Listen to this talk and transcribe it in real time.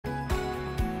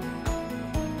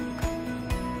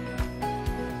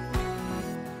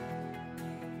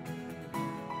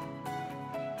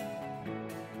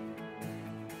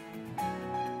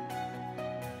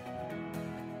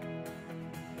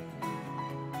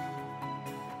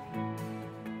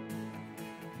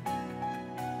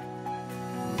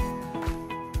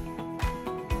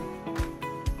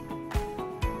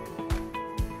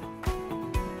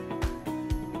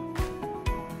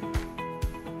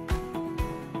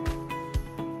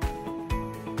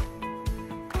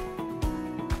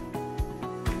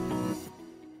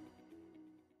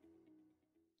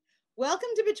Welcome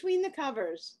to Between the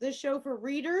Covers, the show for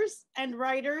readers and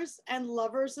writers and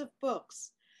lovers of books.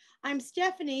 I'm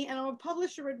Stephanie, and I'm a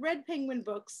publisher at Red Penguin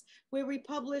Books, where we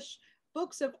publish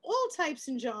books of all types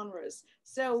and genres.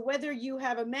 So whether you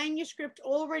have a manuscript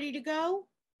all ready to go,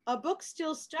 a book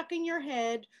still stuck in your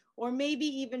head, or maybe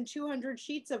even 200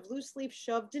 sheets of loose leaf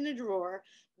shoved in a drawer,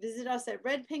 visit us at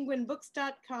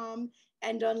redpenguinbooks.com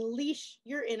and unleash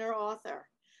your inner author.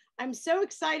 I'm so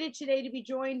excited today to be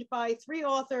joined by three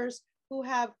authors who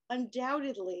have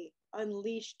undoubtedly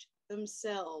unleashed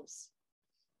themselves.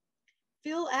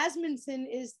 Phil Asmundson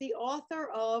is the author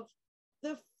of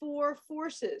The Four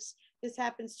Forces. This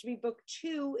happens to be book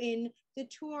 2 in the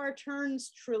Tuar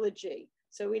trilogy.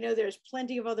 So we know there's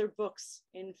plenty of other books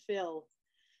in Phil.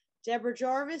 Deborah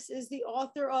Jarvis is the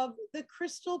author of The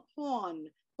Crystal Pawn,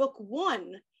 book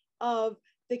 1 of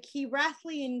the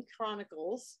Keyralithian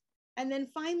Chronicles. And then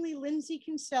finally, Lindsey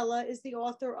Kinsella is the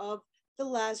author of the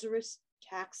Lazarus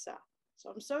Taxa. So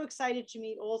I'm so excited to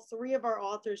meet all three of our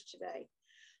authors today.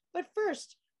 But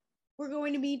first, we're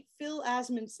going to meet Phil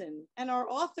Asmundson, and our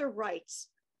author writes,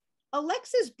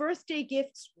 Alexa's birthday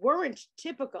gifts weren't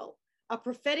typical, a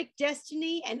prophetic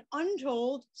destiny and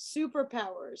untold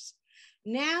superpowers.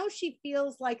 Now she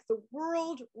feels like the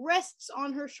world rests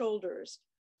on her shoulders,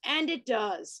 and it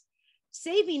does.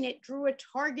 Saving it drew a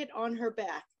target on her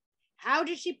back. How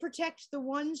does she protect the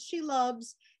ones she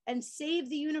loves and save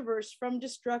the universe from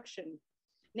destruction?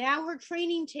 Now her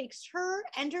training takes her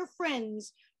and her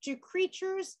friends to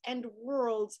creatures and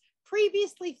worlds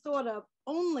previously thought of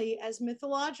only as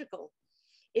mythological.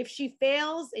 If she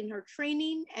fails in her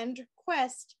training and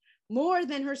quest, more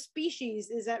than her species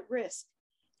is at risk.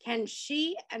 Can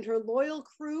she and her loyal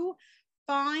crew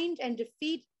find and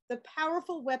defeat the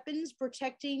powerful weapons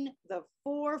protecting the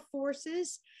four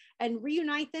forces and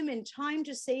reunite them in time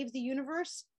to save the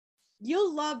universe?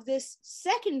 You'll love this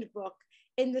second book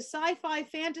in the sci-fi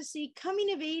fantasy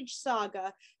coming-of-age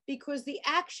saga because the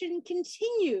action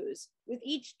continues with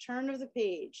each turn of the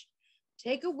page.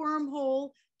 Take a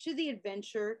wormhole to the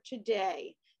adventure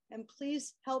today. And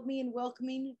please help me in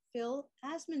welcoming Phil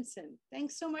Asmundson.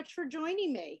 Thanks so much for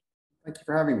joining me. Thank you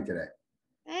for having me today.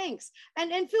 Thanks. And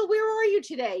Phil, where are you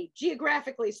today,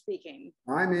 geographically speaking?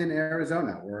 I'm in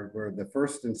Arizona, where the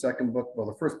first and second book, well,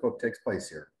 the first book takes place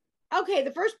here. Okay,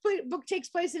 the first book takes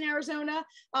place in Arizona.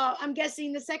 I'm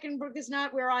guessing the second book is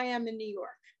not where I am in New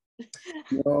York.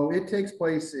 No, it takes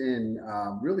place in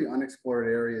really unexplored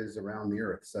areas around the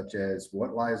Earth, such as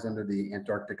what lies under the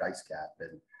Antarctic ice cap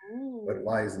and what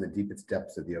lies in the deepest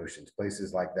depths of the oceans,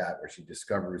 places like that, where she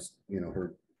discovers,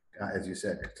 her, as you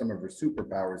said, some of her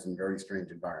superpowers in very strange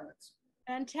environments.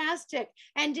 Fantastic.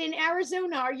 And in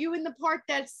Arizona, are you in the part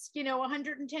that's,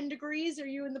 110 degrees? Or are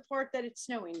you in the part that it's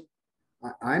snowing?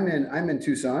 I'm in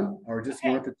Tucson, or just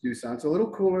north of Tucson. So a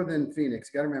little cooler than Phoenix.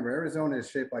 You got to remember, Arizona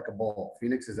is shaped like a bowl.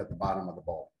 Phoenix is at the bottom of the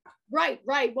bowl. Right.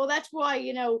 Well, that's why,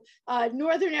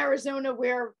 northern Arizona,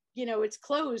 where, it's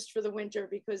closed for the winter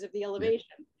because of the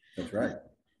elevation. That's right.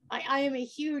 I am a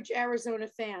huge Arizona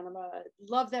fan.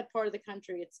 Love that part of the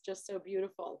country. It's just so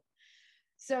beautiful.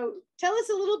 So tell us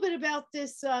a little bit about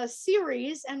this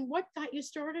series and what got you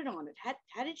started on it.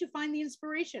 How did you find the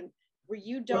inspiration? Were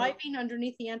you diving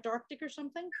underneath the Antarctic or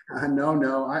something?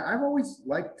 No. I've always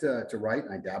liked to write,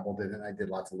 and I dabbled in it. I did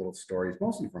lots of little stories,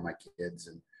 mostly for my kids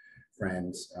and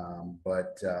friends.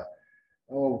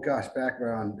 Back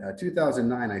around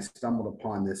 2009, I stumbled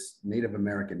upon this Native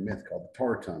American myth called the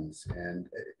Tartans, and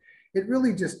it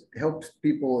really just helps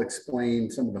people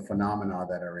explain some of the phenomena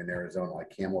that are in Arizona,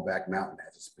 like Camelback Mountain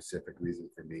has a specific reason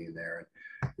for being there, and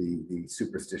the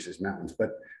superstitious mountains.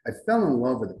 But I fell in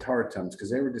love with the Tartans because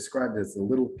they were described as the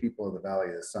little people of the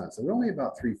Valley of the Sun. So they're only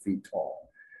about 3 feet tall.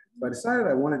 So I decided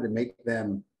I wanted to make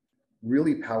them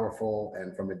really powerful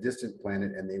and from a distant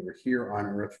planet, and they were here on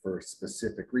Earth for a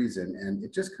specific reason. And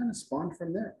it just kind of spawned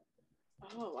from there.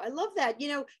 Oh, I love that.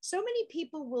 So many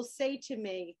people will say to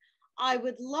me, I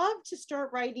would love to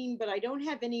start writing, but I don't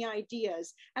have any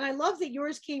ideas. And I love that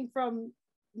yours came from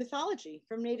mythology,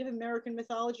 from Native American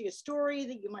mythology, a story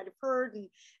that you might have heard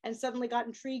and suddenly got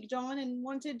intrigued on and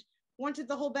wanted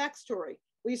the whole backstory.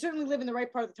 Well, you certainly live in the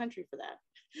right part of the country for that.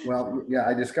 Well, yeah,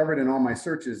 I discovered in all my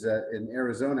searches that in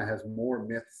Arizona has more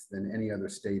myths than any other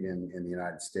state in the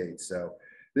United States. So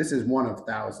this is one of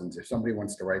thousands. If somebody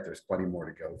wants to write, there's plenty more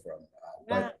to go from.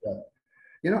 I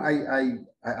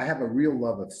have a real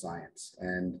love of science,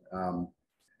 and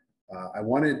I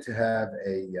wanted to have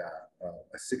a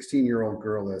 16-year-old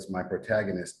girl as my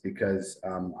protagonist because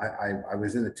I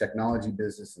was in the technology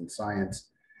business and science,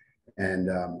 and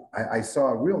I saw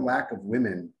a real lack of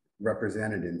women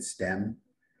represented in STEM.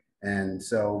 And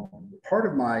so part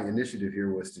of my initiative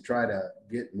here was to try to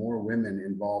get more women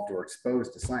involved or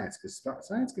exposed to science, because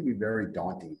science can be very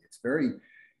daunting. It's very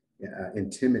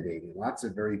intimidating, lots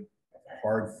of very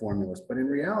hard formulas. But in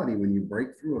reality, when you break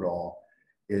through it all,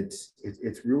 it's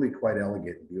really quite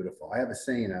elegant and beautiful. I have a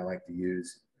saying I like to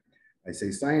use. I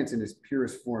say, science in its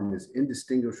purest form is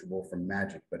indistinguishable from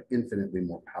magic, but infinitely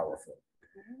more powerful.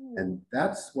 And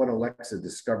that's what Alexa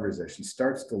discovers as she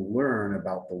starts to learn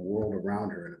about the world around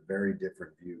her in a very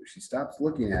different view. She stops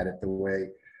looking at it the way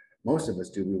most of us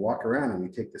do. We walk around and we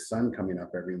take the sun coming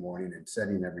up every morning and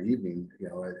setting every evening, you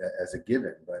know, as a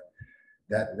given. But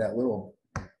that little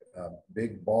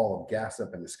big ball of gas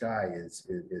up in the sky is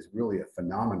really a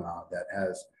phenomenon that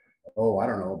has, oh, I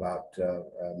don't know, about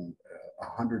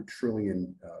 100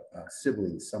 trillion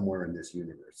siblings somewhere in this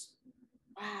universe.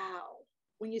 Wow.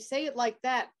 When you say it like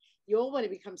that, you all want to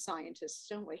become scientists,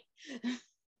 don't we?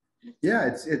 Yeah,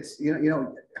 it's you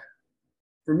know,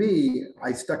 for me,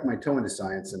 I stuck my toe into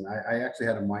science, and I actually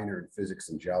had a minor in physics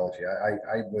and geology.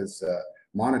 I was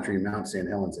monitoring Mount St.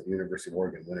 Helens at the University of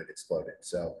Oregon when it exploded.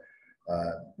 So,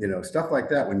 you know, stuff like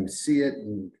that, when you see it,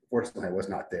 and fortunately I was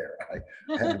not there.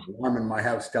 I had an alarm in my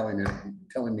house telling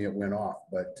me it went off.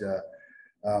 But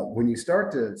when you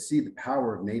start to see the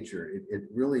power of nature, it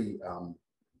really,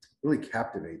 really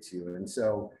captivates you. And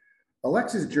so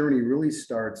Alexa's journey really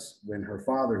starts when her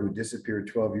father, who disappeared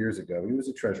 12 years ago, he was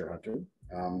a treasure hunter.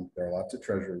 There are lots of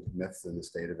treasure myths in the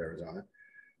state of Arizona.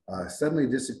 Suddenly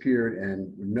disappeared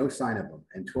and no sign of him.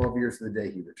 And 12 years to the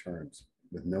day he returns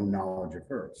with no knowledge of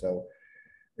her. So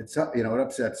it's, you know, it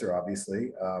upsets her,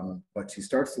 obviously, but she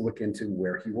starts to look into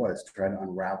where he was, to try to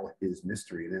unravel his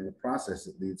mystery. And in the process,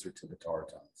 it leads her to the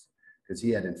Taratons, because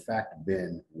he had in fact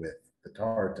been with the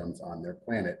Taratons on their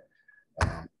planet,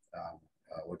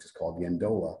 which is called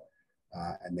Yendola.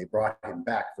 And they brought him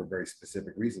back for very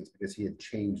specific reasons, because he had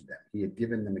changed them. He had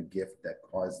given them a gift that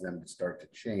caused them to start to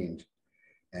change.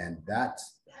 And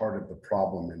that's part of the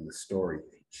problem in the story.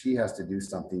 She has to do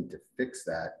something to fix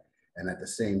that, and at the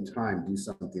same time do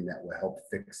something that will help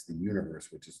fix the universe,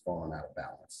 which has fallen out of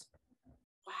balance.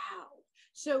 Wow.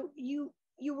 So you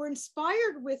were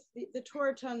inspired with the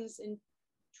Taratons in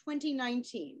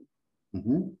 2019.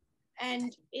 Mm-hmm.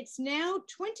 And it's now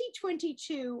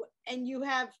 2022, and you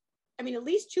have, I mean, at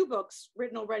least 2 books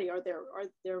written already. Are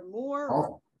there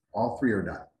more? All 3 are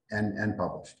done and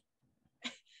published.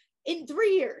 In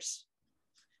 3 years?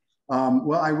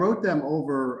 Well, I wrote them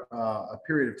over a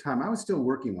period of time. I was still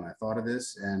working when I thought of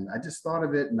this, and I just thought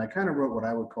of it, and I kind of wrote what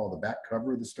I would call the back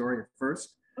cover of the story at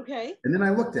first. Okay. And then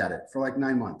I looked at it for like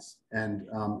 9 months. And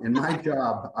in my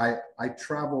job, I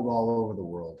traveled all over the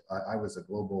world. I was a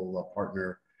global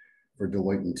partner for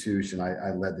Deloitte and Touche, and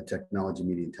I led the technology,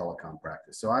 media, and telecom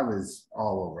practice. So I was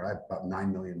all over. I had about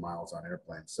 9 million miles on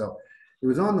airplanes. So it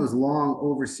was on those long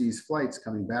overseas flights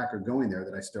coming back or going there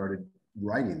that I started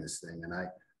writing this thing. And I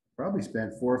probably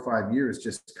spent 4 or 5 years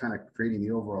just kind of creating the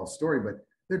overall story, but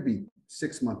there'd be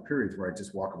 6-month periods where I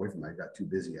just walk away from it. I got too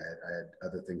busy. I had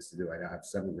other things to do. I now have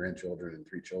 7 grandchildren and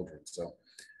 3 children. So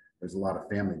there's a lot of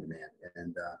family demand.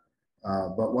 And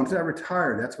but once I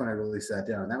retired, that's when I really sat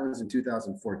down. And that was in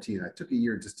 2014. I took a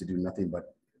year just to do nothing,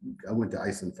 but I went to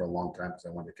Iceland for a long time because I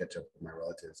wanted to catch up with my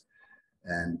relatives.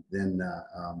 And then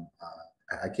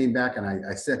I came back and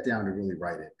I sat down to really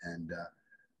write it. And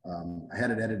I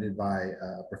had it edited by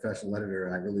a professional editor,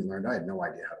 and I really learned. I had no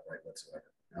idea how to write whatsoever.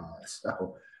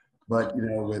 So, but you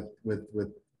know,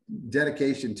 with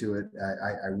dedication to it,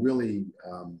 I really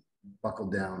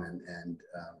buckled down and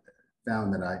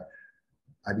found that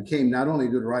I became not only a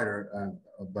good writer,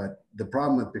 but the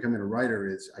problem with becoming a writer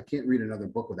is I can't read another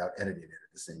book without editing it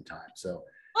at the same time. So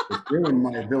it's ruined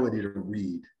my ability to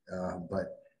read.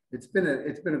 But it's been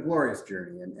a glorious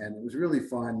journey, and it was really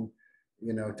fun.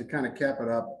 You know, to kind of cap it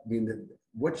up, I mean,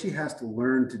 what she has to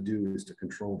learn to do is to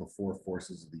control the 4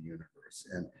 forces of the universe.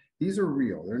 And these are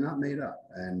real, they're not made up.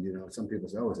 And, you know, some people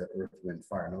say, oh, is that earth, wind,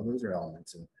 fire? No, those are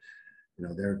elements. And, you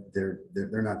know,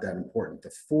 they're not that important. The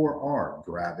 4 are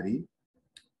gravity,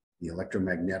 the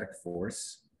electromagnetic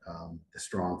force, the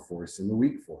strong force, and the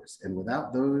weak force. And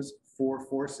without those 4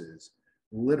 forces,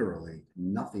 literally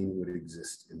nothing would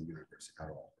exist in the universe at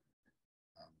all.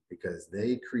 Because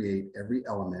they create every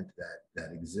element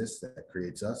that exists, that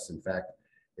creates us. In fact,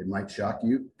 it might shock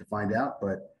you to find out,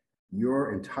 but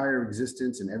your entire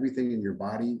existence and everything in your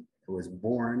body was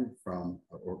born from,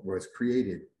 or was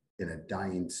created in a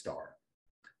dying star,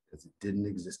 because it didn't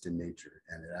exist in nature.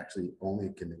 And it actually only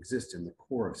can exist in the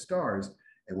core of stars.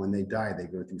 And when they die, they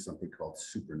go through something called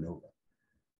supernova.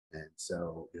 And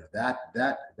so, you know,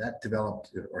 that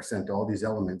developed or sent all these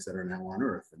elements that are now on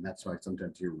Earth. And that's why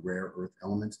sometimes you hear rare Earth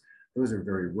elements. those are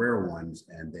very rare ones,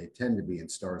 and they tend to be in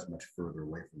stars much further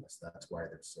away from us. That's why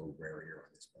they're so rare here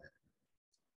on this planet.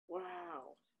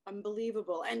 Wow,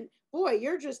 unbelievable. And boy,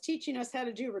 you're just teaching us how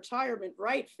to do retirement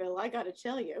right, Phil. I got to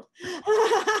tell you.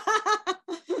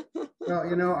 Well,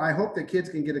 you know, I hope that kids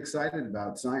can get excited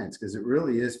about science because it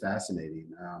really is fascinating.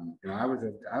 You know, I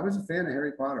was a fan of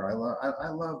Harry Potter. I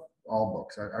love all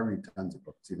books. I read tons of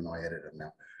books, even though I edit them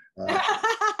now.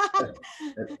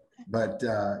 But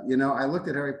you know, I looked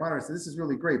at Harry Potter and said, this is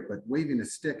really great, but waving a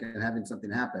stick and having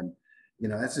something happen, you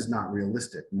know, that's just not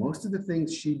realistic. Most of the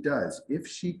things she does, if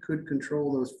she could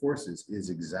control those forces, is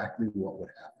exactly what would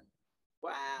happen.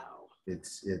 Wow.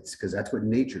 It's because that's what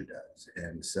nature does.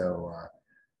 And so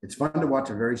it's fun to watch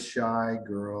a very shy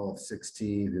girl of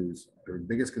 16 whose her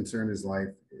biggest concern in life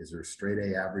is her straight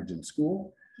A average in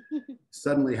school,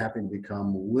 suddenly having to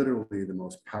become literally the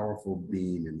most powerful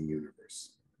being in the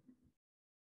universe.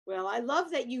 Well, I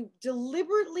love that you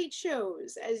deliberately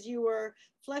chose, as you were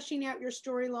fleshing out your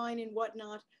storyline and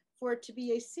whatnot, for it to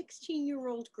be a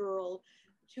 16-year-old girl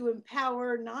to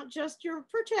empower not just your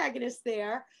protagonist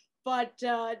there, but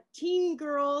teen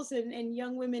girls and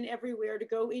young women everywhere to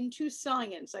go into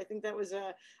science. I think that was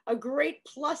a great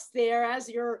plus there as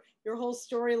your whole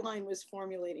storyline was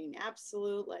formulating.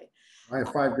 Absolutely. I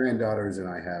have 5 granddaughters and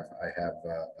I have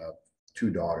 2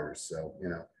 daughters. So, you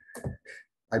know,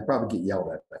 I'd probably get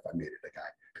yelled at if I made it a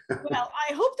guy. Well,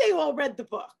 I hope they all read the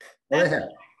book. Well, they have.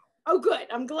 Oh, good.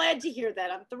 I'm glad to hear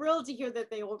that. I'm thrilled to hear that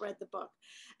they all read the book.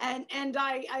 And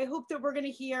I hope that we're going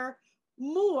to hear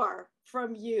more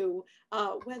from you,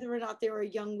 whether or not there are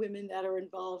young women that are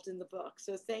involved in the book.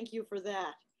 So thank you for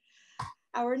that.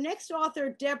 Our next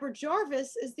author, Deborah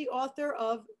Jarvis, is the author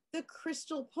of The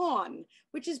Crystal Pawn,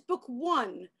 which is book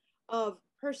 1 of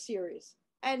her series.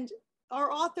 And our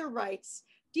author writes,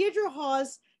 Deirdre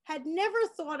Hawes had never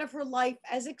thought of her life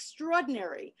as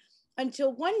extraordinary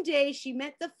until one day she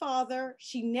met the father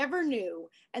she never knew,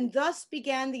 and thus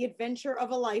began the adventure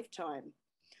of a lifetime.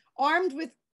 Armed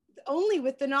only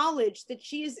with the knowledge that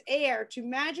she is heir to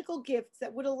magical gifts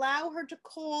that would allow her to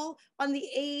call on the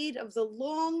aid of the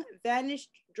long vanished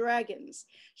dragons,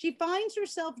 she finds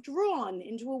herself drawn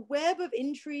into a web of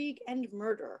intrigue and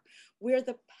murder, where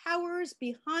the powers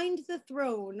behind the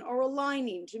throne are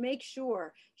aligning to make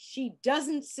sure she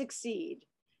doesn't succeed,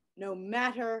 no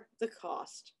matter the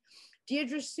cost.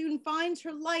 Deirdre soon finds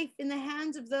her life in the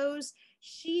hands of those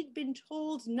she'd been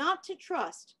told not to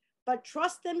trust, but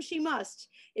trust them she must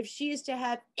if she is to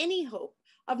have any hope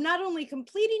of not only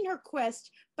completing her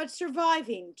quest, but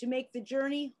surviving to make the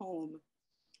journey home.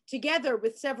 Together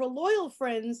with several loyal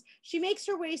friends, she makes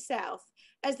her way south.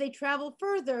 As they travel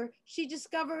further, she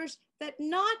discovers that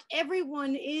not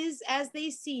everyone is as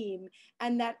they seem,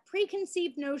 and that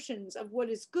preconceived notions of what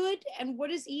is good and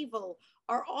what is evil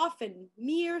are often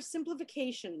mere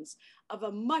simplifications of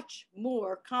a much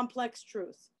more complex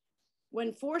truth.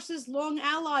 When forces long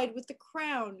allied with the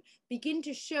crown begin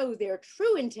to show their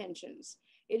true intentions,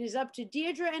 it is up to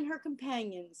Deirdre and her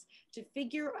companions to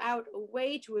figure out a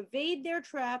way to evade their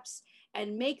traps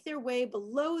and make their way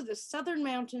below the southern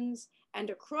mountains and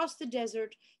across the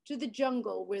desert to the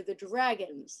jungle where the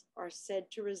dragons are said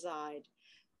to reside.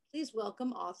 Please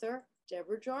welcome author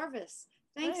Deborah Jarvis.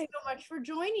 Thanks so much for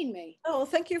joining me. Oh,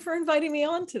 thank you for inviting me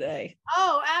on today.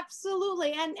 Oh,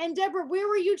 absolutely. And Deborah, where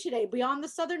were you today? Beyond the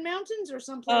southern mountains or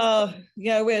someplace?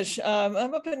 Yeah, I wish. I'm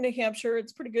up in New Hampshire.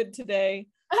 It's pretty good today.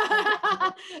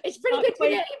 It's pretty good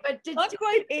today, but not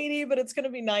quite 80, but it's going to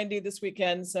be 90 this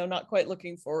weekend. So not quite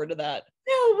looking forward to that.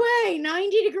 No way,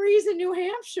 90 degrees in New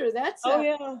Hampshire. That's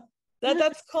yeah.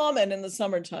 That's common in the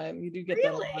summertime. You do get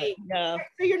that a lot. Yeah.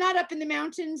 So you're not up in the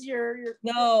mountains. You're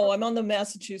No, I'm on the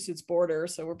Massachusetts border,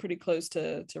 so we're pretty close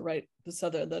to right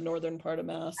the northern part of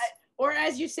Mass. Or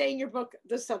as you say in your book,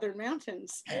 the Southern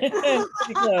Mountains.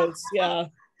 Pretty close, yeah.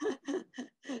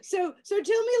 So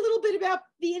tell me a little bit about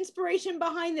the inspiration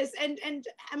behind this, and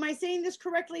am I saying this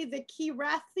correctly? The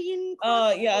Keyralithian?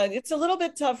 Yeah, it's a little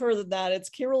bit tougher than that.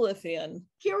 It's Keyralithian.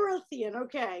 Keyralithian,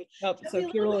 okay. Yep, so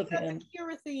Keyralithian.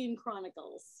 Keyralithian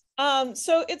Chronicles.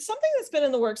 So it's something that's been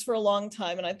in the works for a long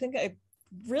time, and I think it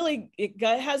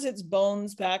has its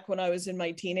bones back when I was in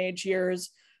my teenage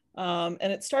years, and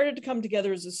it started to come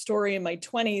together as a story in my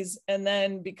 20s, and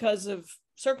then because of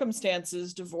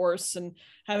circumstances, divorce, and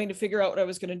having to figure out what I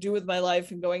was going to do with my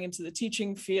life and going into the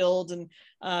teaching field and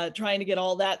trying to get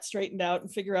all that straightened out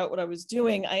and figure out what I was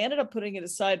doing, I ended up putting it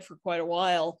aside for quite a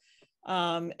while,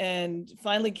 and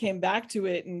finally came back to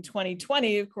it in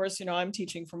 2020. Of course, I'm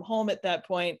teaching from home at that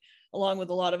point, along with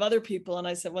a lot of other people. And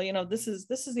I said, well, this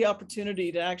is the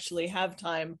opportunity to actually have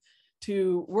time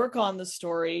to work on the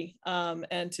story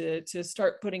and to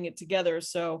start putting it together.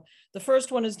 So the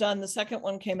first one is done. The second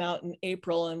one came out in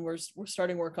April, and we're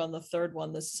starting work on the third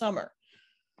one this summer.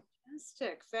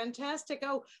 Fantastic, fantastic.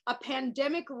 Oh, a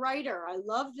pandemic writer. I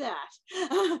love that.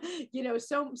 You know,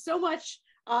 so much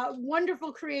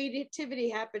wonderful creativity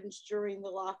happens during the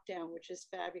lockdown, which is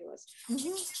fabulous.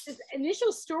 This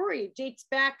initial story dates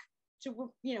back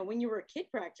to, you know, when you were a kid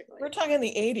practically. We're talking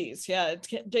the 80s. Yeah,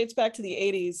 it dates back to the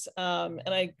 80s.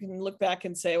 And I can look back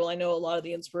and say, well, I know a lot of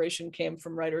the inspiration came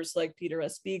from writers like Peter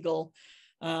S. Beagle,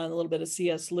 a little bit of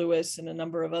C.S. Lewis, and a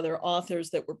number of other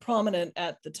authors that were prominent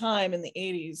at the time in the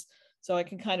 80s. So I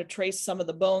can kind of trace some of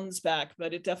the bones back,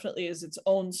 but it definitely is its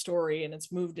own story, and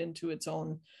it's moved into its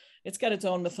own, it's got its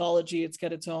own mythology, it's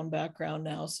got its own background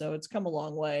now. So it's come a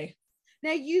long way.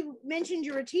 Now, you mentioned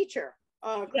you're a teacher,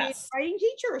 Yes. writing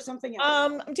teacher or something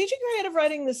else? I'm teaching creative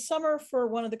writing this summer for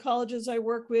one of the colleges I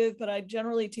work with, but I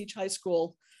generally teach high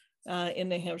school in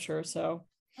New Hampshire. So.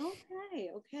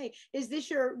 Okay. Is this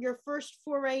your first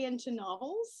foray into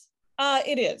novels?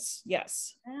 It is,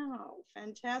 yes. Oh,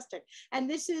 fantastic. And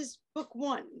this is book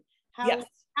one. Yes.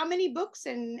 How many books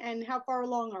and how far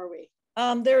along are we?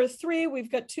 There are 3.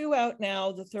 We've got 2 out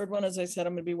now. The third one, as I said,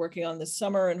 I'm going to be working on this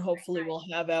summer, and hopefully we'll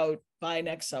have out by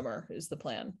next summer is the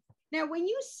plan. Now, when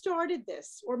you started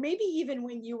this, or maybe even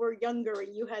when you were younger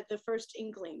and you had the first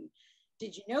inkling,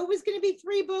 did you know it was going to be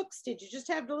 3 books? Did you just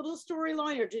have the little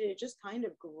storyline, or did it just kind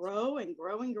of grow and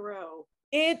grow and grow?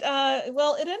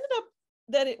 Well, it ended up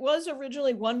that it was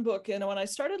originally 1 book. And when I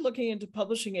started looking into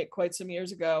publishing it quite some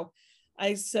years ago,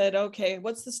 I said, okay,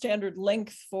 what's the standard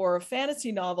length for a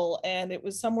fantasy novel? And it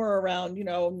was somewhere around,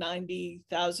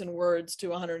 90,000 words to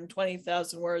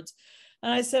 120,000 words.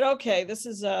 And I said, okay, this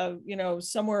is,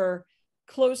 somewhere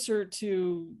closer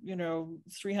to,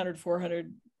 300,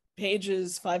 400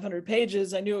 pages, 500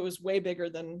 pages. I knew it was way bigger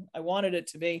than I wanted it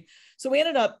to be. So we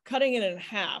ended up cutting it in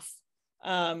half.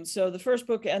 So the first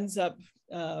book ends up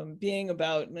being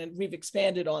about, and we've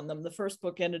expanded on them. The first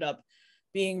book ended up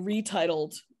being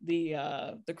retitled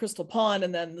the Crystal Pawn,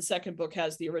 and then the second book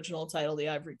has the original title, The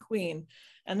Ivory Queen,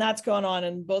 and that's gone on,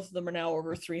 and both of them are now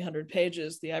over 300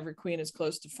 pages. The Ivory Queen is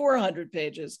close to 400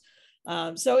 pages.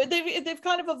 So they've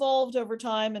kind of evolved over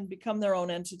time and become their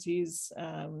own entities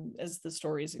as the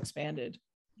stories expanded.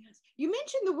 Yes. You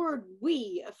mentioned the word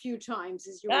 "we" a few times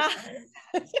as you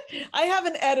were I have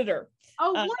an editor.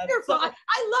 Oh, wonderful.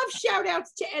 I love shout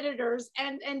outs to editors,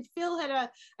 and Phil had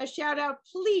a shout out.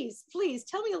 Please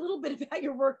tell me a little bit about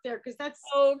your work there, because that's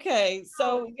okay.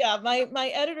 So yeah, my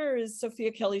editor is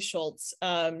Sophia Kelly Schultz.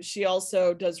 She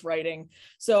also does writing.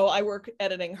 So I work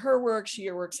editing her work. She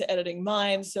works editing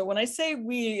mine. So when I say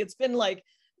we, it's been like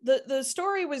the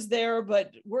story was there,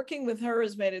 but working with her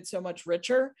has made it so much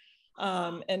richer.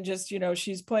 And just,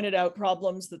 she's pointed out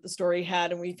problems that the story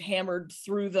had, and we've hammered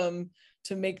through them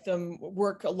to make them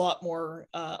work a lot more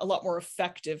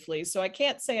effectively. So I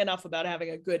can't say enough about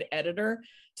having a good editor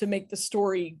to make the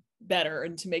story better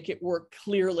and to make it work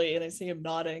clearly. And I see him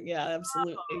nodding. Yeah,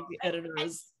 absolutely. The editor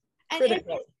is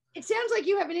critical. It sounds like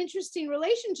you have an interesting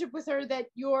relationship with her, that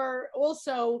you're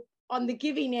also on the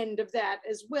giving end of that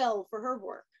as well for her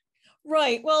work.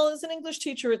 Right. Well, as an English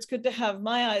teacher, it's good to have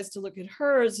my eyes to look at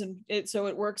hers, and so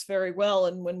it works very well.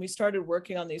 And when we started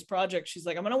working on these projects, she's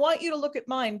like, I'm going to want you to look at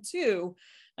mine too.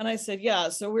 And I said, yeah.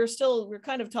 So we're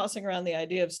kind of tossing around the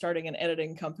idea of starting an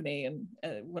editing company, and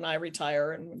when I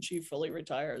retire and when she fully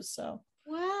retires. So.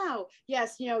 Wow.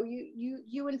 Yes.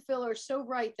 You and Phil are so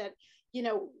right that,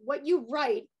 what you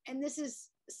write, and this is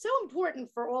so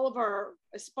important for all of our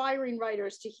aspiring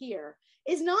writers to hear,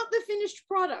 is not the finished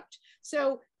product.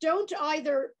 So don't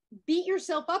either beat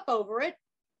yourself up over it,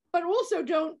 but also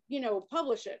don't,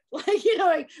 publish it.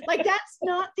 Like that's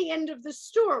not the end of the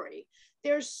story.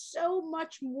 There's so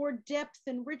much more depth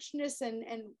and richness and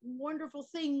wonderful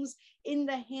things in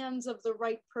the hands of the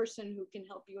right person who can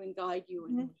help you and guide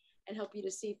you and help you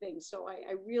to see things. So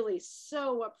I really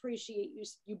so appreciate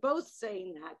you both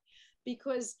saying that,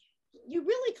 because you're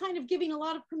really kind of giving a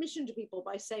lot of permission to people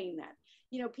by saying that.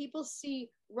 People see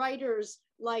writers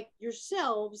like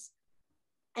yourselves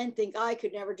and think, I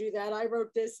could never do that. I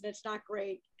wrote this and it's not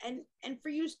great. And for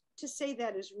you to say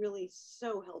that is really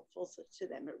so helpful to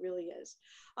them. It really is.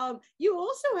 You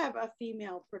also have a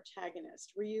female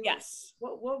protagonist. Were you? Yes.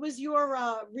 What was your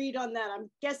read on that? I'm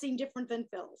guessing different than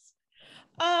Phil's.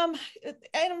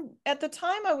 And at the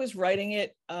time I was writing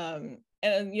it,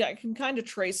 and yeah, I can kind of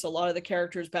trace a lot of the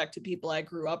characters back to people I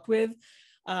grew up with.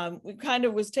 We kind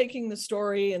of was taking the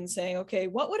story and saying, okay,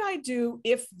 what would I do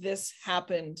if this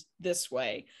happened this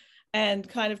way? and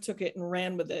kind of took it and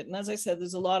ran with it. And as I said,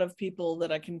 there's a lot of people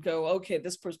that I can go, okay,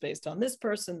 this was based on this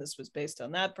person, this was based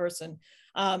on that person.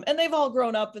 And they've all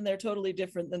grown up and they're totally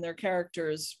different than their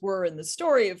characters were in the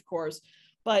story, of course.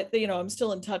 But I'm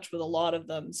still in touch with a lot of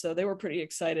them. So they were pretty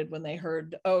excited when they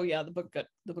heard, oh yeah, the book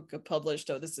got published.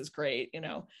 Oh, this is great,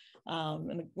 And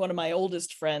one of my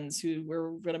oldest friends, who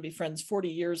we're going to be friends 40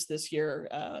 years this year,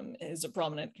 is a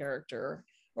prominent character,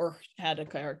 or had a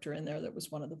character in there that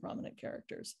was one of the prominent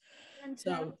characters.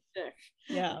 Fantastic. So,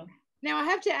 yeah. Now I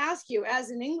have to ask you, as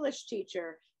an English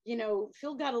teacher,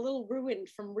 Phil got a little ruined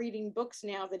from reading books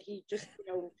now that he just,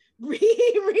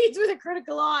 reads with a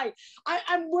critical eye.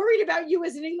 I'm worried about you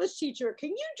as an English teacher. Can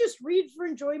you just read for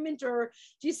enjoyment, or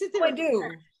do you sit there? Oh, I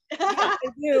do. Yeah, I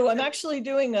do. I'm actually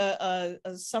doing a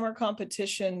summer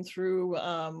competition through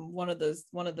one of the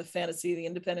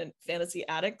Independent Fantasy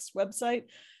Addicts website.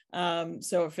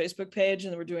 So a Facebook page,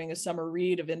 and we're doing a summer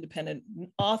read of independent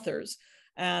authors.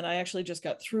 And I actually just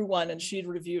got through one, and she'd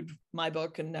reviewed my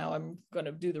book, and now I'm going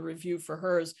to do the review for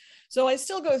hers. So I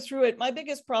still go through it. My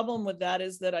biggest problem with that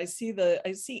is that I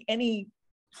see any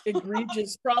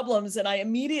egregious problems, and I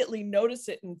immediately notice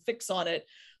it and fix on it.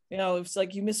 It's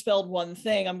like you misspelled one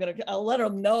thing. I'll let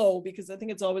them know, because I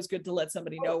think it's always good to let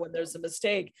somebody know when there's a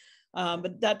mistake.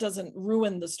 But that doesn't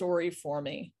ruin the story for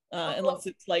me, unless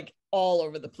it's like all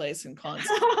over the place and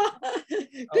constant.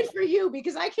 Good for you,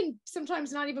 because I can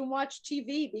sometimes not even watch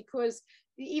TV because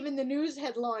even the news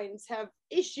headlines have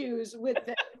issues with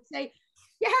them. Say,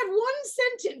 you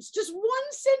had just one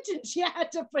sentence you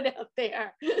had to put out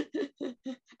there. And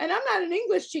I'm not an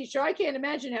English teacher. I can't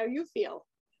imagine how you feel.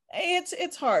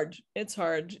 It's hard. It's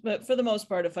hard. But for the most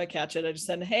part, if I catch it, I just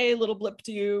send, hey, little blip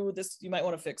to you. You might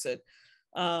want to fix it.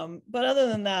 But other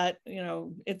than that,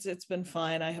 it's been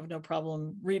fine. I have no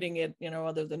problem reading it,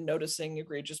 other than noticing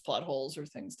egregious plot holes or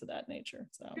things to that nature.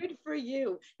 So good for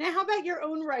you. Now, how about your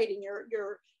own writing?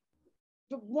 You're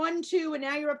 1, 2, and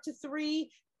now you're up to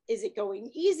 3. Is it going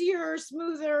easier,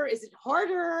 smoother? Is it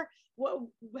harder?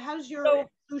 How's your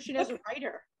evolution as a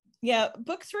writer? Yeah,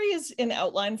 book 3 is in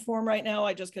outline form right now.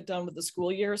 I just got done with the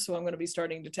school year, so I'm going to be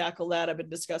starting to tackle that. I've been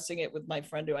discussing it with my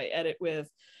friend who I edit with.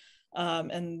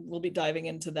 And we'll be diving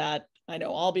into that. I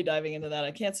know I'll be diving into that.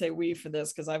 I can't say we for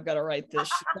this because I've got to write this.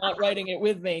 She's not writing it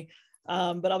with me.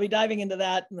 But I'll be diving into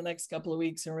that in the next couple of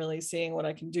weeks and really seeing what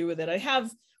I can do with it. I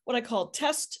have what I call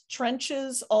test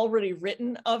trenches already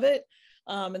written of it.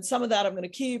 And some of that I'm going to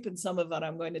keep, and some of it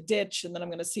I'm going to ditch. And then I'm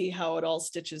going to see how it all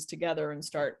stitches together and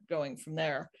start going from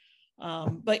there.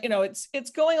 But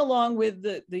it's going along with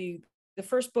the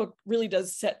first book really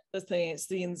does set the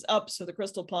scenes up, so the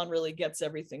Crystal Pond really gets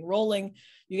everything rolling.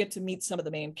 You get to meet some of the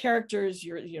main characters.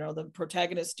 The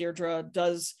protagonist Deirdre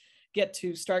does get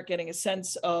to start getting a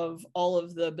sense of all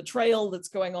of the betrayal that's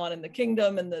going on in the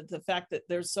kingdom, and the fact that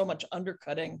there's so much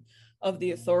undercutting of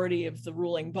the authority of the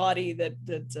ruling body that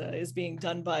is being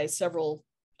done by several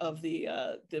of the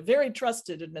very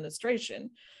trusted administration.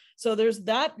 So there's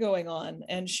that going on,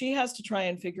 and she has to try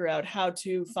and figure out how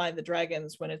to find the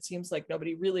dragons when it seems like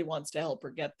nobody really wants to help her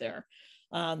get there.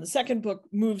 The second book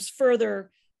moves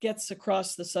further, gets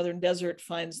across the southern desert,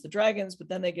 finds the dragons, but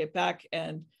then they get back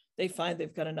and they find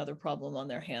they've got another problem on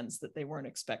their hands that they weren't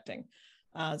expecting.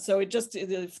 So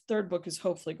the third book is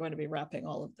hopefully going to be wrapping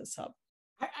all of this up.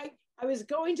 I was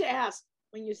going to ask,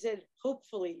 when you said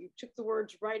hopefully, you took the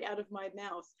words right out of my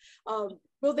mouth.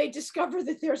 Will they discover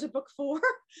that there's a book 4?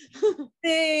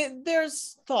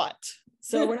 There's thought.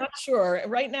 So we're not sure.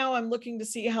 Right now, I'm looking to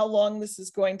see how long this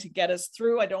is going to get us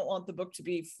through. I don't want the book to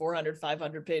be 400,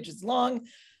 500 pages long.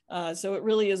 So it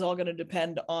really is all going to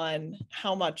depend on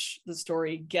how much the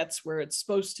story gets where it's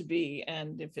supposed to be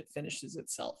and if it finishes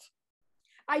itself.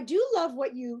 I do love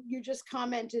what you just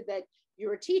commented, that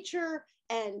you're a teacher,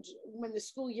 and when the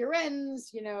school year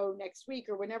ends, next week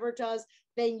or whenever it does,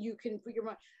 then you can put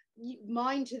your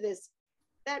mind to this.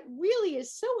 That really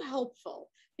is so helpful,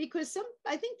 because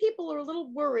I think people are a little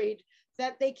worried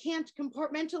that they can't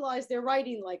compartmentalize their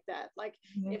writing like that. Like,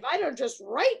 if I don't just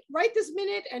write this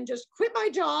minute and just quit my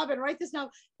job and write this now,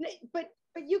 but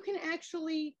you can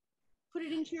actually put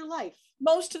it into your life.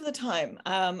 Most of the time.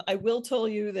 I will tell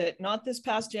you that not this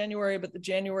past January, but the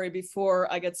January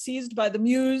before, I got seized by the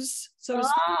muse, so to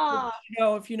speak,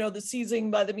 if you know the seizing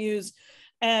by the muse,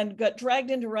 and got dragged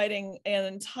into writing an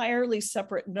entirely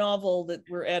separate novel that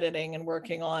we're editing and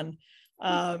working on.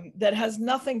 that has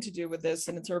nothing to do with this,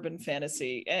 and it's urban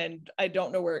fantasy. And I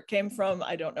don't know where it came from.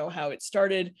 I don't know how it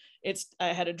started. I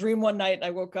had a dream one night and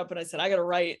I woke up and I said, I got to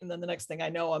write. And then the next thing I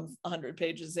know, I'm 100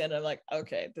 pages in. I'm like,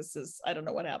 okay, I don't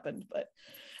know what happened. But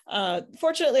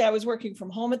fortunately, I was working from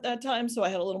home at that time, so I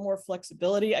had a little more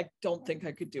flexibility. I don't think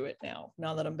I could do it now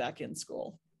that I'm back in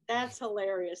school. That's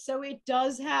hilarious. So it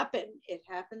does happen. It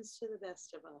happens to the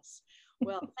best of us.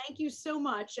 Well, thank you so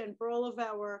much. And for all of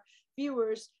our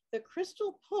viewers, The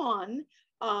Crystal Pawn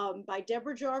by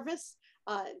Deborah Jarvis.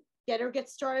 Get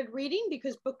started reading,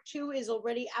 because book 2 is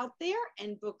already out there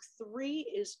and book 3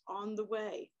 is on the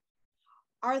way.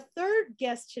 Our third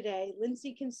guest today,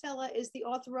 Lindsey Kinsella, is the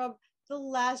author of The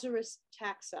Lazarus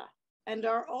Taxa. And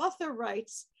our author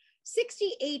writes,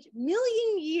 68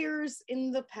 million years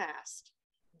in the past,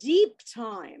 deep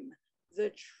time,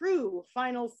 the true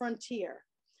final frontier.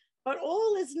 But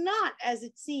all is not as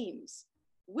it seems.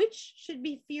 Which should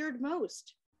be feared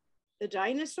most? The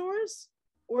dinosaurs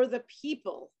or the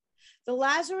people? The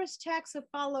Lazarus Taxa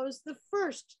follows the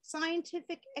first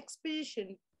scientific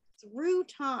expedition through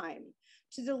time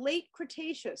to the late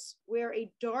Cretaceous, where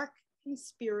a dark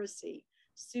conspiracy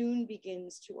soon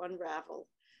begins to unravel.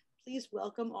 Please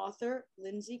welcome author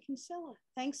Lindsey Kinsella.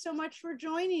 Thanks so much for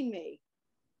joining me.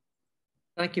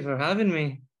 Thank you for having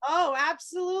me. Oh,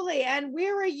 absolutely. And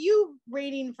where are you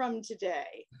reading from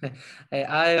today?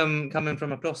 I am coming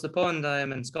from across the pond. I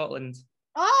am in Scotland.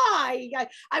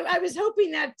 I was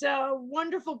hoping that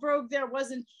wonderful brogue there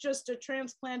wasn't just a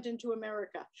transplant into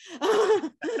America.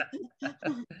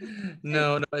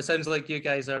 No, it sounds like you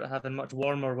guys are having much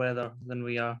warmer weather than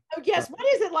we are. Oh, yes. What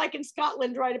is it like in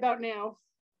Scotland right about now?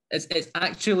 It's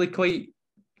actually quite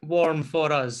warm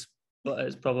for us, but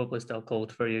it's probably still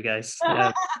cold for you guys.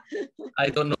 I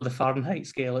don't know the Fahrenheit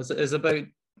scale. It's about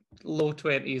low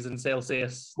 20s in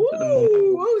Celsius.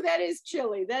 Ooh, that is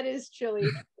chilly. That is chilly.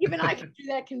 Even I can do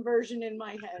that conversion in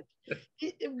my head.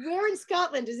 Where in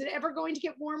Scotland? Is it ever going to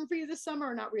get warm for you this summer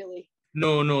or not really?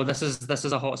 No, this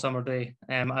is a hot summer day.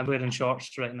 I'm wearing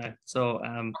shorts right now. So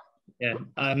yeah,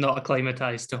 I'm not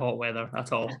acclimatized to hot weather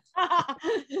at all.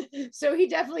 So he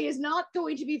definitely is not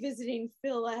going to be visiting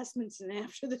Phil Asmundson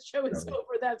after the show is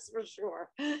over, that's for sure.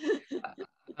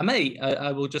 I might.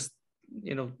 I will just,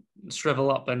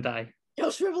 shrivel up and die.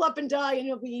 He'll shrivel up and die and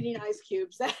he'll be eating ice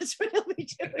cubes. That's what he'll be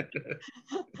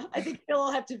doing. I think Phil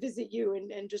will have to visit you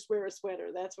and just wear a sweater.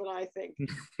 That's what I think.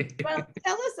 Well,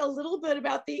 tell us a little bit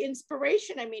about the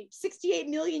inspiration. I mean, 68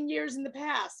 million years in the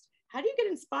past. How do you get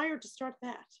inspired to start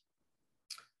that?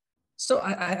 So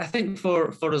I think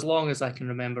for as long as I can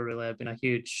remember, really, I've been a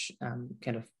huge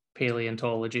kind of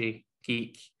paleontology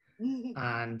geek.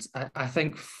 And I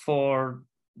think for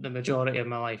the majority of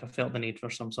my life, I felt the need for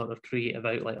some sort of creative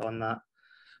outlet on that,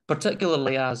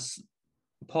 particularly as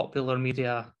popular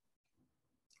media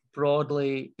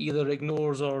broadly either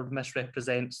ignores or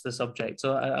misrepresents the subject.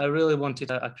 So I really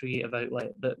wanted a creative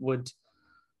outlet that would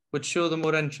show the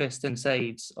more interesting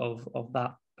sides of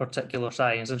that particular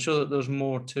science and show that there's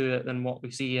more to it than what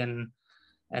we see in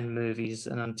movies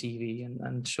and on TV,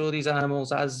 and show these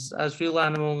animals as real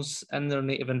animals in their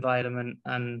native environment,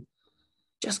 and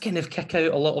just kind of kick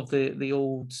out a lot of the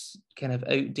old kind of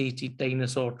outdated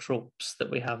dinosaur tropes that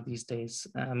we have these days.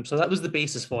 So that was the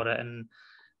basis for it, and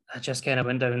I just kind of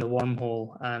went down the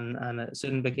wormhole, and it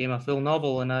soon became a full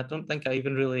novel, and I don't think I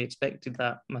even really expected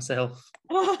that myself.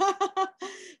 Tell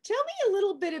me a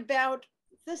little bit about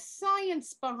the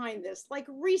science behind this, like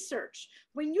research.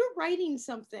 When you're writing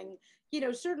something,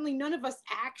 certainly none of us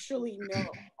actually know.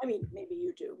 I mean, maybe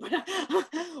you do, but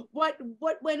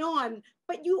what went on.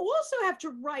 But you also have to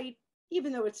write,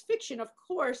 even though it's fiction, of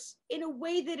course, in a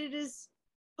way that it is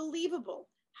believable.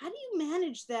 How do you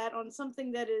manage that on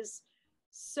something that is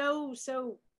so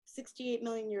 68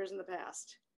 million years in the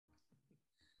past?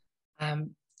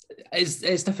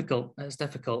 It's difficult. It's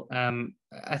difficult.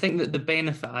 I think that the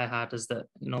benefit I had is that,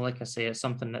 like I say, it's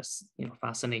something that's,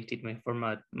 fascinated me for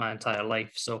my entire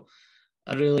life. So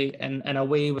I really, in a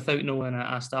way, without knowing it,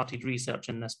 I started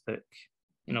researching this book,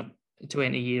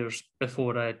 20 years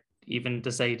before I even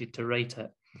decided to write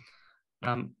it.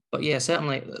 But yeah,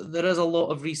 certainly there is a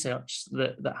lot of research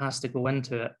that has to go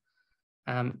into it.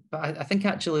 But I think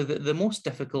actually the most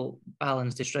difficult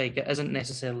balance to strike, it isn't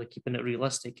necessarily keeping it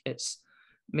realistic. It's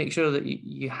make sure that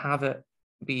you have it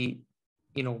be,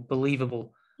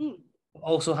 believable.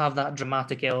 Also have that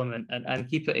dramatic element and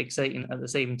keep it exciting at the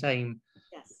same time.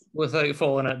 Yes. Without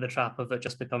falling into the trap of it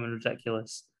just becoming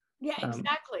ridiculous. Yeah,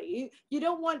 exactly. You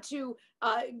don't want to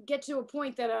get to a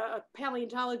point that a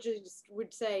paleontologist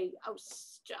would say, "Oh,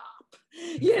 stop!"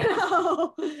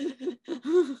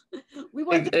 We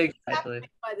want to be captivated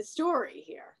by the story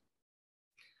here.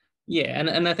 Yeah,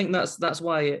 and I think that's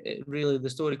why it really, the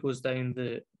story goes down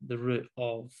the route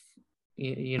of,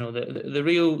 you know, the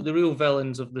real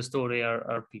villains of the story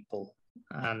are people,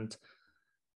 and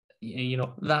you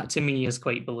know, that to me is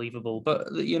quite believable.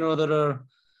 But you know, there are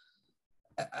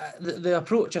the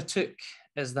approach I took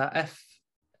is that if,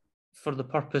 for the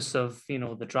purpose of, you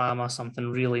know, the drama, something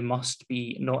really must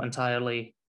be not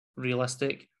entirely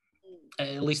realistic,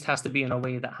 it at least has to be in a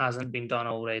way that hasn't been done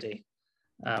already.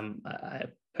 I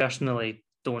personally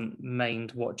don't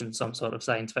mind watching some sort of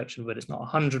science fiction where it's not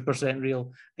 100%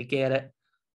 real. I get it,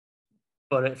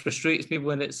 but it frustrates me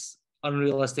when it's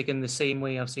unrealistic in the same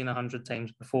way I've seen 100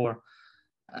 times before.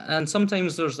 And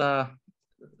sometimes there's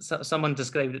someone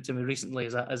described it to me recently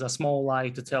as a small lie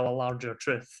to tell a larger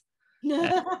truth.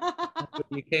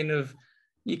 You kind of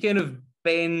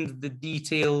bend the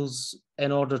details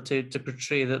in order to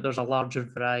portray that there's a larger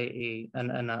variety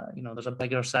and you know, there's a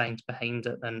bigger science behind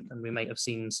it than we might have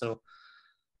seen. So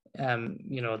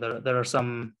you know, there are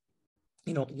some,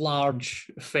 you know,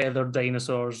 large feathered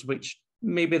dinosaurs, which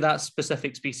maybe that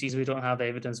specific species we don't have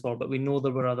evidence for, but we know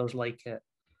there were others like it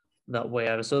that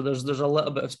were. So there's a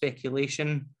little bit of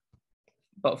speculation,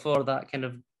 but for that kind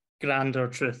of grander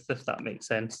truth, if that makes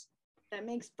sense. That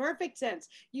makes perfect sense.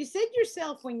 You said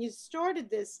yourself when you started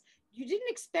this, you didn't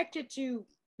expect it to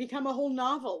become a whole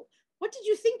novel. What did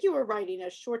you think you were writing? A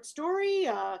short story?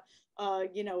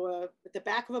 You know, at the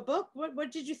back of a book?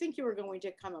 What did you think you were going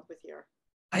to come up with here?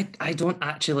 I don't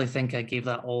actually think I gave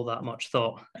that all that much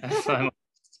thought. If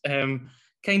I'm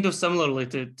kind of similarly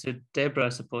to Deborah, I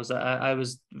suppose. I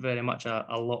was very much a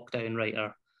lockdown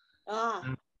writer.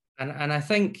 And I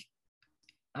think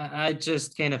I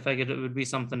just kind of figured it would be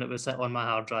something that would sit on my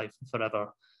hard drive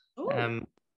forever. And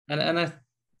I,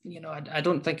 you know, I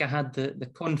don't think I had the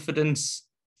confidence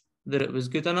that it was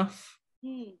good enough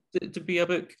to be a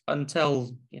book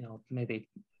until, you know, maybe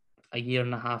a year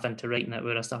and a half into writing it,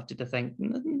 where I started to think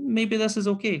maybe this is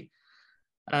okay.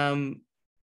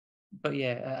 But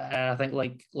yeah, I think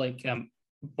like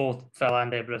both Phil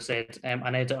and Deborah said,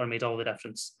 an editor made all the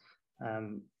difference.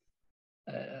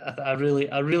 I really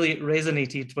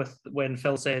resonated with when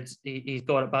Phil said he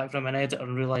got it back from an editor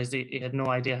and realised he had no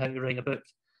idea how to write a book.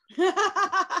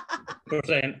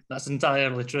 That's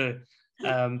entirely true.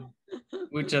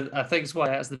 Which I think is why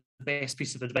that's the best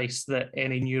piece of advice that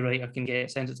any new writer can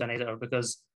get, sent it to an editor,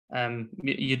 because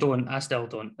you don't, I still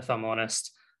don't, if I'm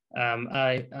honest.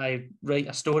 I write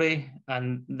a story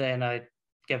and then I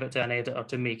give it to an editor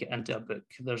to make it into a book.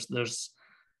 There's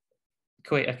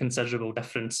quite a considerable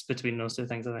difference between those two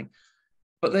things, I think.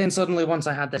 But then suddenly, once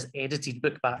I had this edited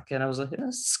book back, and I was like,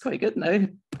 this is quite good now.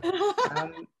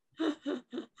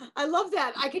 I love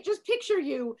that. I could just picture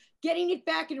you getting it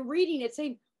back and reading it,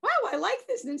 saying, wow, I like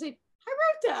this, and then say, I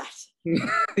wrote that.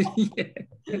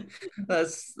 Yeah.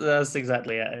 That's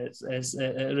exactly it.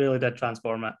 It really did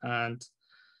transform it. And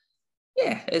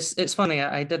yeah, it's funny.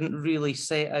 I didn't really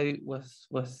set out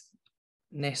with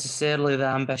necessarily the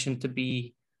ambition to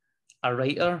be a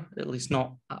writer, at least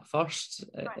not at first.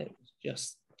 Right. It was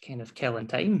just kind of killing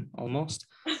time almost.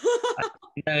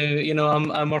 Now, you know,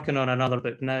 I'm working on another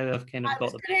book now. I've kind of got.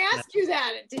 I was going to ask you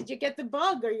that. Did you get the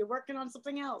bug? Are you working on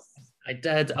something else? I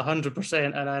did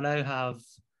 100%, and I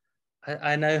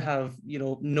now have, you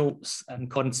know, notes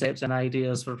and concepts and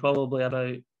ideas for probably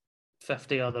about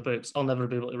 50 other books. I'll never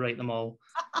be able to write them all.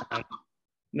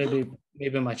 Maybe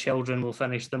my children will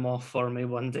finish them off for me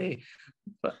one day.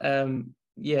 But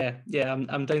yeah,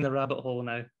 I'm down the rabbit hole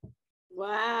now.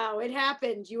 Wow, it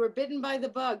happened. You were bitten by the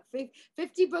bug.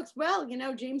 50 books. Well, you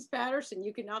know, James Patterson,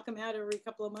 you can knock him out every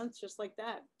couple of months just like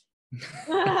that.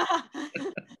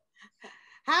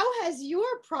 How has your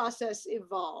process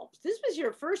evolved? This was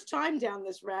your first time down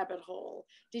this rabbit hole.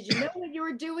 Did you know what you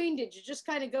were doing? Did you just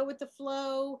kind of go with the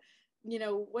flow? You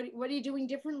know, what are you doing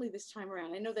differently this time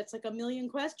around? I know that's like a million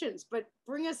questions, but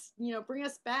bring us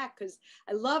back, because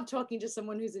I love talking to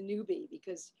someone who's a newbie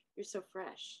because you're so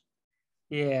fresh.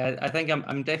 Yeah, I think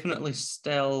I'm definitely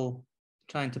still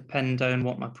trying to pin down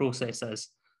what my process is.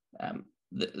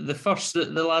 The first,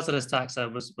 the Lazarus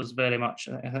Taxa was very much,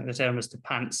 I think the term is to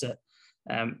pants it.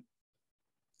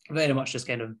 Very much just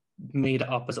kind of made it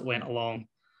up as it went along.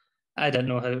 I didn't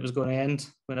know how it was going to end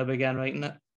when I began writing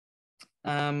it.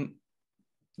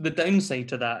 The downside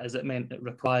to that is it meant it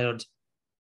required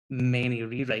many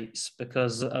rewrites,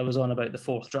 because I was on about the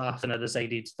fourth draft and I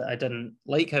decided that I didn't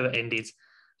like how it ended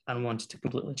and wanted to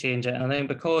completely change it. And then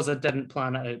because I didn't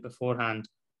plan it out beforehand,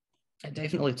 it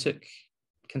definitely took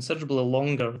considerably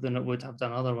longer than it would have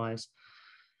done otherwise.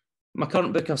 My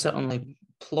current book, I've certainly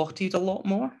plotted a lot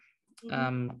more.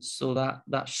 So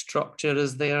that structure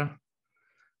is there.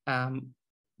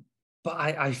 but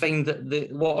I find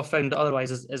that what I found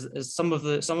otherwise is some of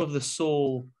the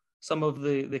soul, some of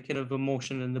the kind of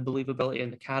emotion and the believability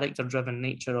and the character driven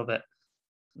nature of it,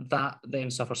 that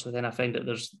then suffers. So then I find that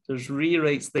there's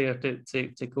rewrites there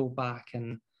to go back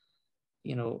and,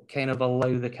 you know, kind of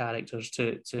allow the characters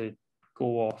to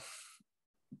go off,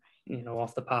 you know,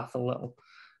 off the path a little.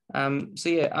 So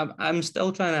yeah, I'm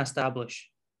still trying to establish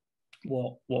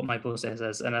what my process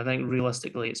is, and I think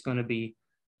realistically it's going to be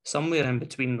somewhere in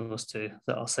between those two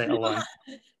that I'll settle on.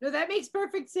 No, that makes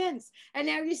perfect sense. And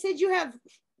now you said you have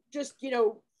just, you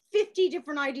know, 50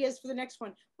 different ideas for the next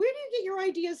one. Where do you get your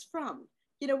ideas from?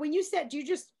 You know, when you said, do you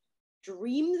just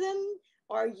dream them?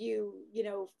 Are you, you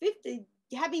know, 50,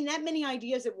 having that many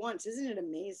ideas at once? Isn't it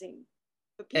amazing?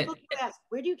 But people ask,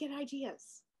 where do you get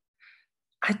ideas?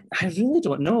 I really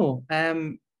don't know.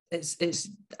 I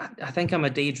think I'm a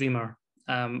daydreamer,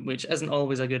 which isn't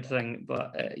always a good thing.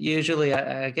 But usually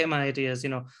I get my ideas.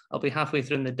 You know, I'll be halfway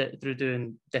through through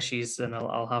doing dishes, and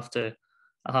I'll have to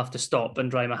stop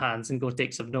and dry my hands and go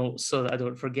take some notes so that I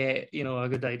don't forget, you know, a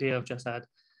good idea I've just had.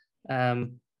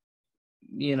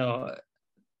 You know,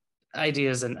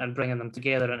 ideas and bringing them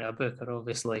together into a book are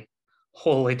obviously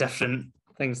wholly different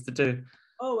things to do.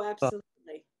 Oh, absolutely.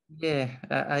 But yeah,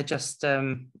 I just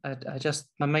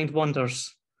my mind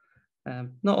wanders.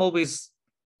 Not always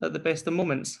at the best of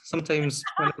moments. Sometimes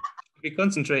when I should be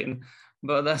concentrating,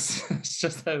 but that's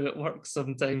just how it works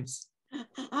sometimes.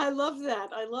 I love that.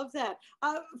 I love that.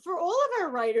 For all of our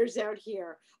writers out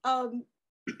here,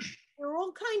 we're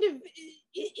all kind of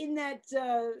in that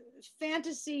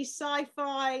fantasy,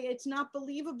 sci-fi, it's not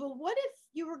believable. What if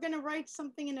you were going to write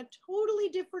something in a totally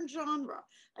different genre?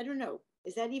 I don't know.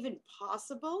 Is that even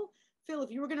possible? Phil,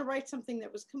 if you were going to write something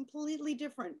that was completely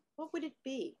different, what would it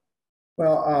be?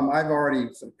 Well, I've already,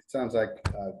 it sounds like,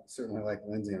 certainly like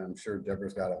Lindsey, and I'm sure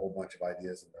Deborah's got a whole bunch of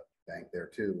ideas in the bank there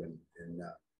too. And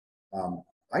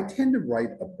I tend to write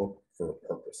a book for a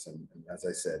purpose. And as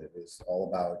I said, it was all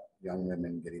about young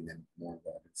women getting them more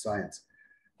involved in science.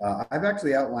 I've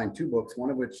actually outlined 2 books,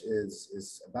 one of which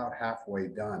is about halfway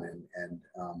done. And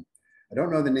I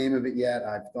don't know the name of it yet.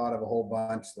 I've thought of a whole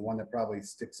bunch. The one that probably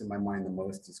sticks in my mind the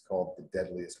most is called The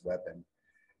Deadliest Weapon.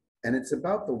 And it's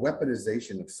about the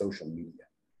weaponization of social media.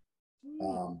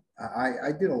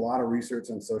 I did a lot of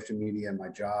research on social media in my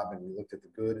job, and we looked at the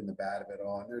good and the bad of it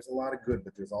all. And there's a lot of good,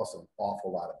 but there's also an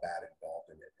awful lot of bad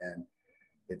involved in it. And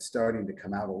it's starting to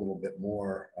come out a little bit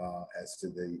more as to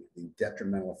the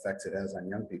detrimental effects it has on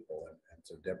young people. And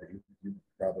so, Deborah, you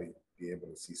probably be able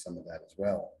to see some of that as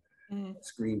well.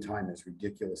 Screen time is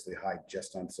ridiculously high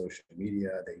just on social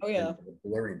media. They're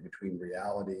blurring between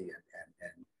reality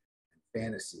and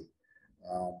fantasy.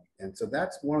 And so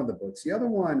that's one of the books. The other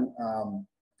one,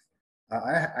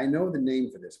 I know the name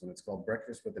for this one. It's called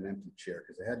Breakfast with an Empty Chair,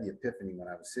 because I had the epiphany when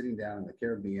I was sitting down in the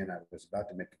Caribbean. I was about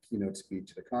to make a keynote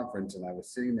speech at a conference, and I was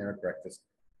sitting there at breakfast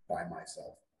by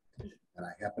myself. And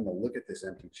I happened to look at this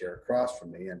empty chair across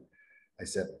from me, and I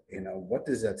said, you know, what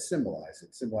does that symbolize?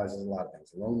 It symbolizes a lot of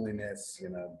things: loneliness, you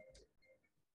know,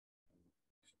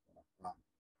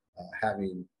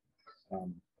 having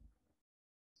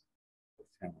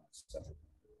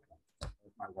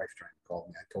my wife's trying to call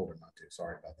me. I told her not to.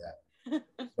 Sorry about that.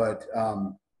 But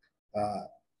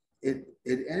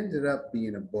it ended up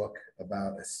being a book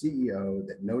about a CEO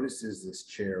that notices this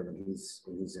chair when he's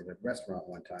in a restaurant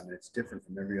one time, and it's different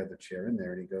from every other chair in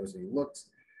there. And he goes and he looks,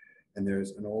 and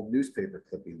there's an old newspaper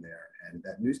clipping there, and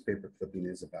that newspaper clipping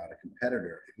is about a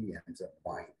competitor, and he ends up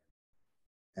buying it.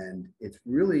 And it's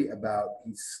really about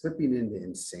he's slipping into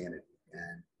insanity.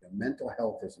 And mental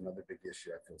health is another big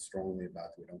issue I feel strongly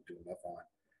about that we don't do enough on.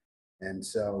 And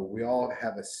so we all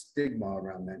have a stigma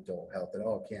around mental health that,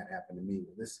 oh, it can't happen to me.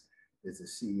 Well, this is a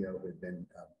CEO who had been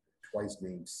twice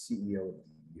named CEO of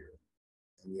the year.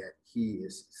 And yet he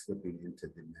is slipping into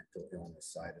the mental illness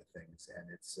side of things. And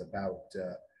it's about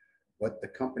what the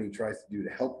company tries to do to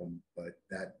help him, but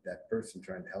that person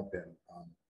trying to help him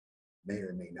may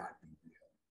or may not be real.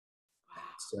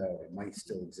 And so it might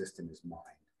still exist in his mind.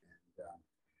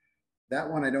 That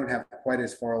one I don't have quite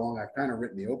as far along. I've kind of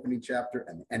written the opening chapter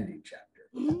and the ending chapter.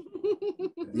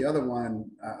 The other one,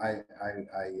 I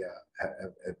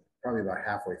probably about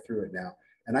halfway through it now,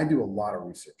 and I do a lot of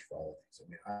research for all of these.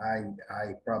 I mean,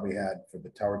 I probably had, for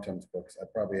the Tower Tons books, I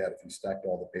probably had, if you stacked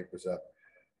all the papers up,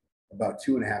 about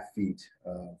 2.5 feet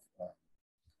of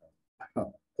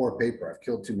poor paper. I've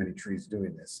killed too many trees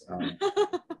doing this.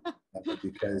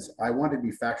 Because I want to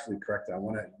be factually correct. I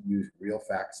want to use real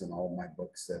facts in all of my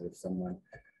books. That if someone,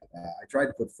 I tried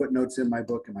to put footnotes in my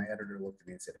book, and my editor looked at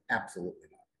me and said, absolutely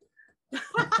not.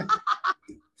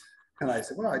 And I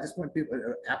said, well, I just want people,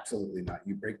 absolutely not.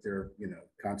 You break their,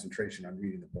 concentration on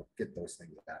reading the book, get those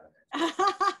things out of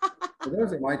there. So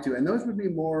those are my two. And those would be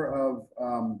more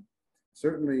of,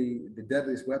 certainly The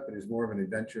Deadliest Weapon is more of an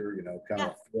adventure, kind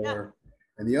of thriller. Yeah.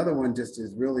 And the other one just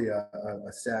is really a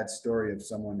sad story of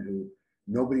someone who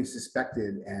nobody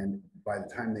suspected. And by the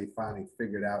time they finally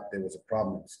figured out there was a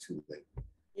problem, it was too late.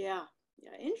 Yeah.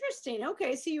 Yeah, interesting.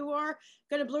 Okay, so you are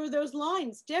going to blur those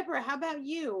lines. Deborah, how about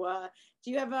you?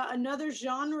 Do you have another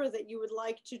genre that you would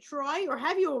like to try, or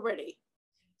have you already?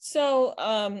 So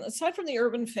aside from the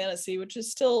urban fantasy, which is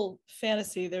still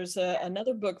fantasy, there's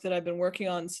another book that I've been working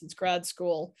on since grad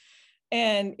school.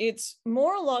 And it's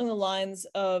more along the lines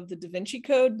of the Da Vinci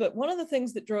Code. But one of the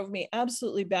things that drove me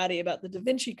absolutely batty about the Da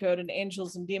Vinci Code and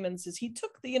Angels and Demons is he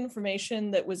took the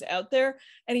information that was out there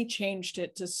and he changed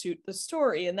it to suit the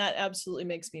story. And that absolutely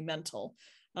makes me mental.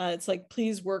 It's like,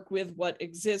 please work with what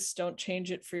exists. Don't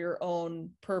change it for your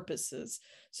own purposes.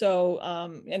 So,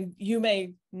 and you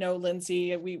may know,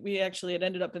 Lindsey, we actually had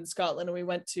ended up in Scotland and we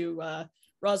went to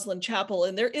Rosslyn Chapel,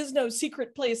 and there is no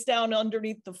secret place down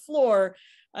underneath the floor.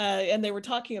 And they were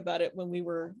talking about it when we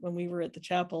were at the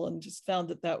chapel, and just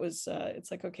found that was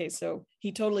it's like, okay, so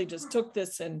he totally just took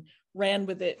this and ran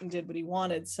with it and did what he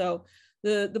wanted. So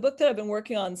the book that I've been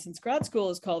working on since grad school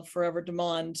is called Forever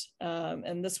Demand,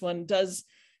 and this one does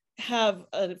have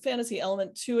a fantasy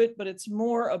element to it, but it's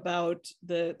more about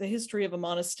the history of a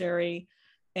monastery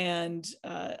and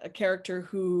a character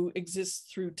who exists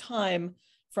through time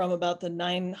from about the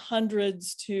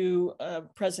 900s to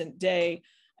present day,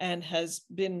 and has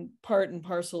been part and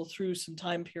parcel through some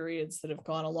time periods that have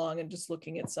gone along, and just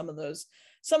looking at some of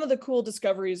the cool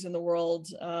discoveries in the world,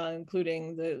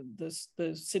 including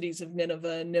the cities of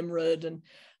Nineveh and Nimrud, and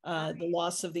the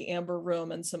loss of the Amber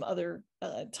Room, and some other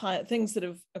things that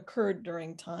have occurred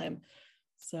during time.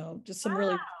 So just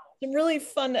some really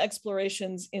fun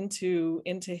explorations into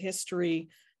history.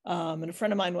 And a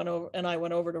friend of mine went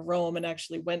over to Rome and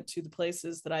actually went to the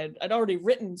places that I'd already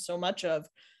written so much of.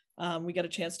 We got a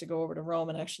chance to go over to Rome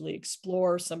and actually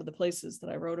explore some of the places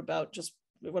that I wrote about, just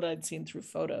what I'd seen through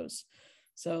photos.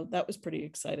 So that was pretty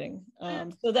exciting.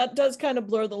 So that does kind of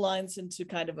blur the lines into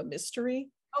kind of a mystery.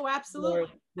 Oh,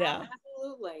 absolutely. Yeah,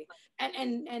 absolutely.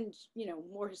 And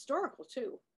more historical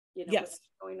too. Yes. What's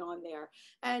going on there.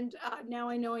 And now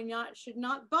I know should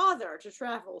not bother to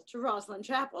travel to Rosslyn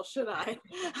Chapel, should I?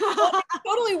 Well, it's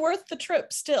totally worth the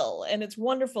trip still, and it's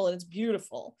wonderful and it's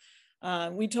beautiful.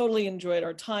 We totally enjoyed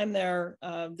our time there.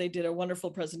 They did a wonderful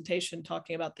presentation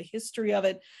talking about the history of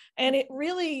it. And it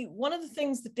really, one of the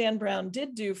things that Dan Brown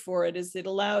did do for it is it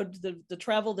allowed the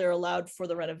travel there allowed for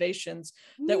the renovations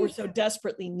that were so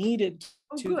desperately needed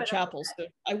to the chapel. So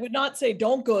I would not say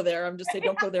don't go there. I'm just saying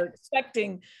don't go there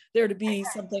expecting there to be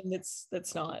something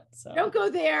that's not. So don't go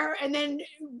there and then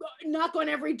knock on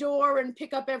every door and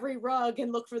pick up every rug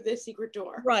and look for the secret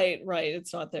door. Right.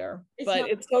 It's not there, but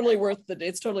it's totally worth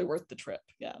the trip.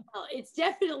 Yeah. Well, it's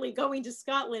definitely, going to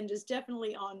Scotland is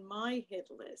definitely on my hit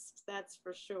list. That's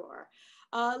for sure.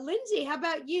 Lindsey, how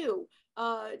about you?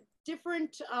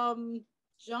 Different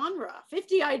genre,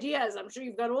 50 ideas. I'm sure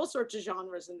you've got all sorts of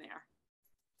genres in there.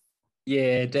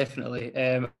 Yeah, definitely.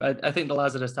 I think the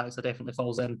Lazarus Taxa definitely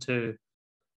falls into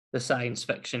the science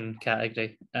fiction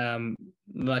category.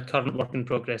 My current work in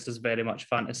progress is very much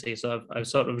fantasy, so I've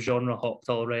sort of genre hopped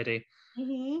already.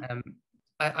 Mm-hmm.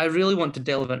 I really want to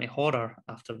delve into horror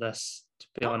after this, to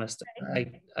be honest.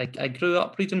 I grew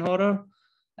up reading horror.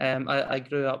 I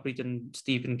grew up reading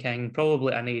Stephen King,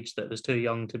 probably at an age that was too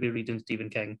young to be reading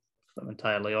Stephen King, if I'm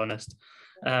entirely honest.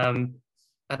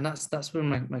 And that's where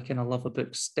my kind of love of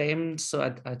books stemmed. So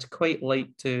I'd quite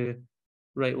like to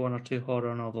write one or two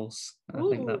horror novels. I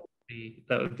think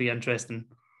that would be interesting.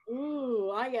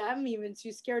 Ooh, I'm even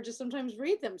too scared to sometimes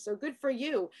read them. So good for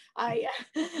you.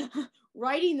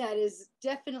 Writing that is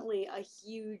definitely a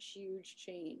huge, huge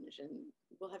change. And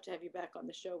we'll have to have you back on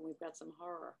the show when we've got some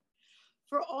horror.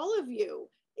 For all of you,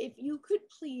 if you could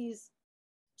please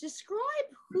describe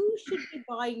who should be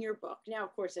buying your book. Now,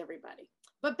 of course, everybody.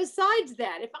 But besides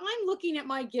that, if I'm looking at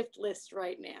my gift list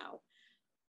right now,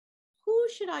 who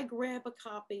should I grab a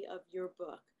copy of your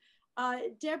book?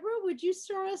 Deborah, would you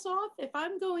start us off? If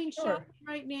I'm going shopping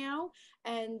right now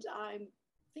and I'm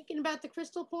thinking about the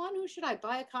Crystal Pawn, who should I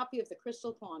buy a copy of the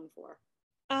Crystal Pawn for?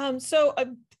 So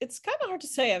it's kind of hard to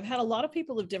say. I've had a lot of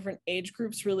people of different age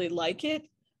groups really like it.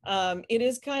 It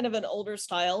is kind of an older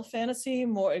style fantasy,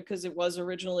 more because it was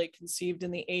originally conceived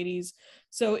in the 80s.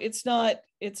 So it's not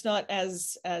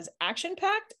as action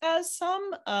packed as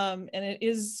some, and it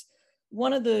is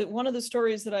one of the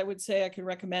stories that I would say I could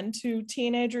recommend to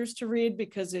teenagers to read,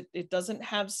 because it doesn't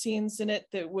have scenes in it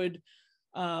that would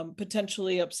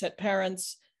potentially upset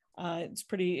parents. It's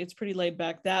pretty laid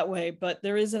back that way, but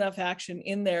there is enough action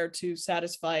in there to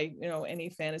satisfy, any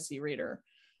fantasy reader,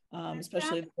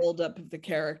 especially the build up of the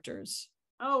characters.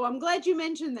 Oh, I'm glad you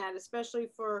mentioned that, especially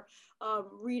for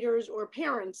readers or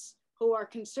parents who are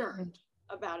concerned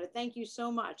about it. Thank you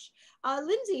so much.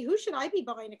 Lindsey, who should I be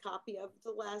buying a copy of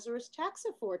the Lazarus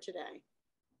Taxa for today?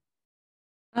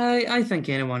 I think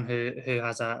anyone who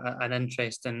has an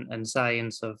interest in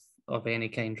science of any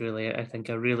kind, really. I think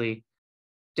I really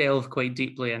delve quite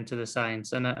deeply into the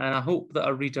science, and I hope that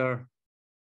a reader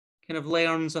kind of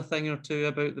learns a thing or two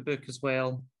about the book as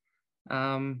well.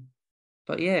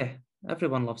 But yeah,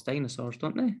 everyone loves dinosaurs,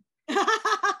 don't they?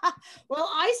 Well,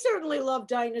 I certainly love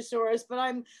dinosaurs, but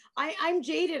I'm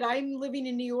jaded. I'm living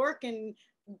in New York and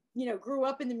grew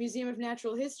up in the Museum of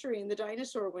Natural History in the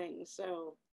dinosaur wing,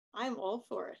 so I'm all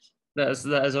for it.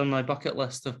 That is on my bucket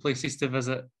list of places to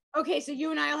visit. Okay, so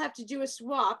you and I'll have to do a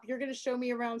swap. You're going to show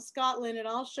me around Scotland, and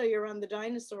I'll show you around the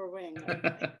dinosaur wing.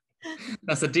 Okay?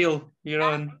 That's a deal. You're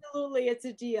on. Absolutely, it's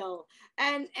a deal.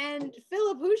 And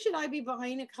Philip, who should I be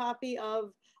buying a copy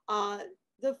of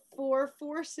the Four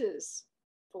Forces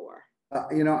for?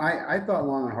 I thought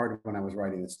long and hard when I was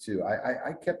writing this too.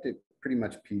 I kept it pretty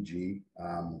much PG.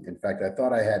 In fact, I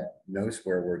thought I had no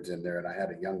swear words in there, and I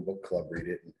had a young book club read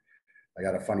it. And I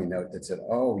got a funny note that said,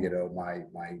 "Oh, my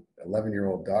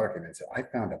 11-year-old daughter came in and said, I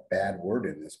found a bad word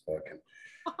in this book," and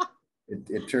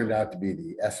it turned out to be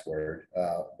the S word.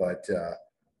 And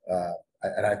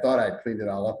I thought I'd cleaned it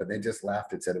all up, and they just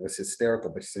laughed and said it was hysterical.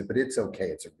 But she said, "But it's okay.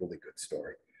 It's a really good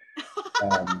story."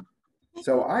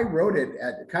 So I wrote it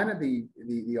at kind of the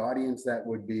audience that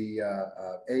would be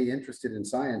A, interested in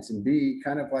science, and B,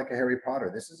 kind of like a Harry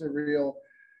Potter. This is a real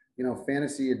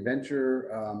fantasy adventure.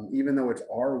 Even though it's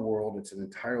our world, it's an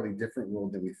entirely different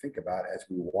world than we think about as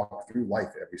we walk through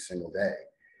life every single day.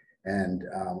 And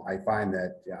I find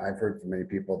that I've heard from many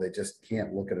people, they just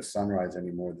can't look at a sunrise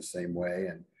anymore the same way.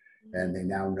 And they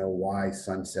now know why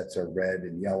sunsets are red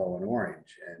and yellow and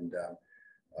orange. And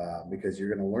because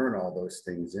you're going to learn all those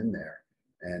things in there.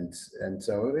 And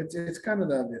so it's kind of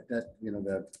the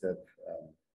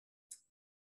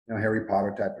Harry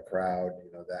Potter type of crowd,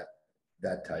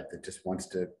 that type that just wants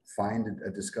to find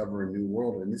and discover a new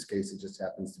world. In this case, it just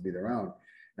happens to be their own.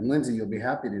 And Lindsey, you'll be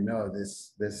happy to know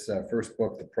this first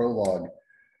book, the prologue,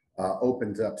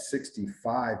 opens up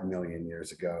 65 million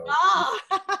years ago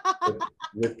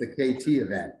with the KT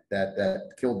event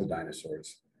that killed the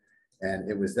dinosaurs. And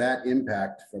it was that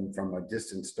impact from a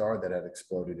distant star that had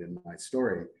exploded in my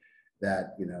story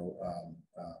that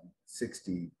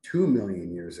 62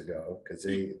 million years ago, because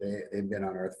they've been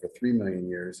on Earth for 3 million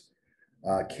years,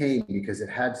 came because it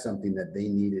had something that they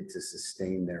needed to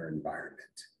sustain their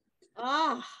environment.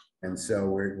 And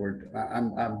so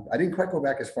I didn't quite go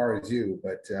back as far as you,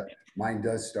 but mine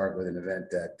does start with an event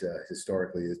that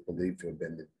historically is believed to have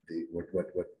been what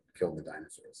killed the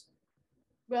dinosaurs.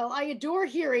 Well, I adore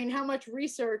hearing how much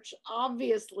research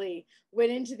obviously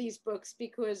went into these books,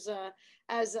 because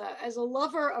as a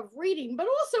lover of reading, but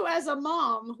also as a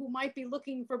mom who might be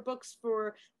looking for books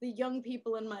for the young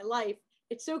people in my life,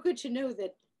 it's so good to know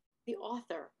that the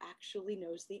author actually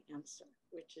knows the answer,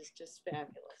 which is just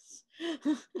fabulous.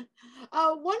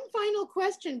 One final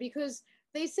question, because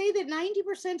they say that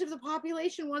 90% of the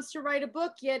population wants to write a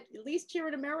book, yet at least here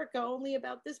in America, only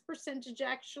about this percentage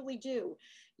actually do.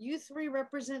 You three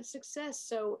represent success.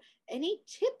 So any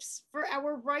tips for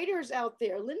our writers out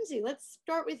there? Lindsey, let's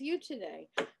start with you today.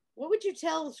 What would you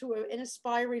tell to an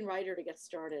aspiring writer to get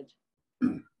started?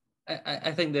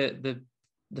 I think that the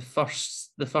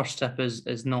first tip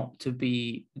is not to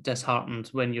be disheartened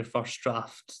when your first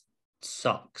draft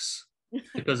sucks,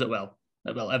 because it will.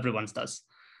 Everyone's does.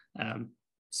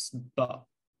 But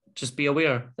just be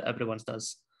aware that everyone's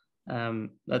does.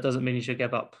 That doesn't mean you should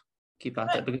give up. Keep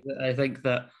at it, because I think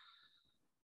that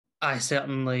I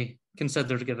certainly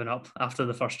considered giving up after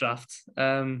the first draft,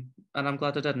 and I'm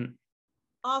glad I didn't.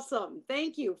 Awesome,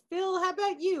 thank you. Phil, how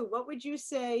about you? What would you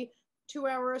say to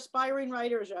our aspiring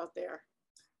writers out there?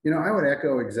 I would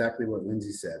echo exactly what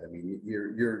Lindsey said. I mean,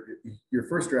 your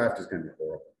first draft is going to be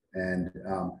horrible, and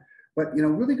but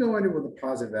really go into it with a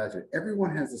positive attitude.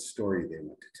 Everyone has a story they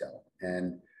want to tell,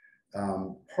 and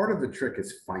part of the trick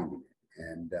is finding it.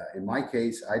 And in my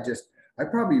case, I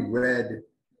probably read,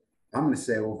 I'm going to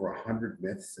say, over 100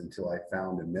 myths until I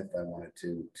found a myth I wanted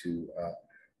to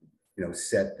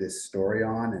set this story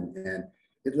on, and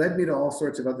it led me to all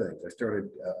sorts of other things.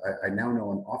 I now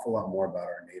know an awful lot more about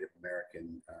our Native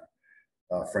American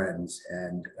friends,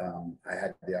 and I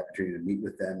had the opportunity to meet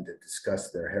with them to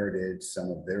discuss their heritage, some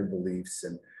of their beliefs,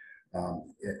 and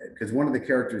Because one of the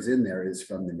characters in there is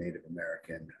from the Native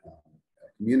American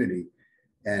community.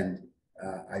 And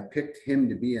I picked him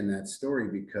to be in that story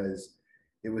because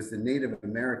it was the Native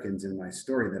Americans in my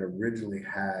story that originally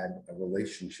had a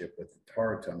relationship with the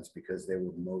Taratums because they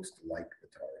were most like the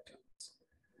Taratums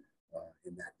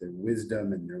in that their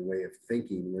wisdom and their way of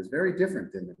thinking was very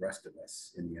different than the rest of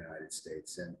us in the United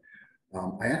States. And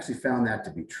I actually found that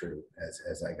to be true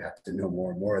as I got to know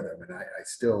more and more of them. And I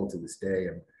still, to this day,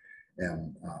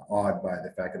 am awed by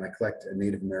the fact that I collect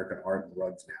Native American art and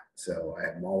rugs now. So I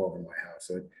have them all over my house.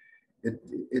 So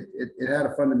it had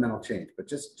a fundamental change, but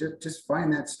just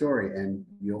find that story and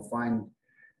you'll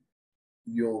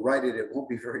write it. It won't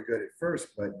be very good at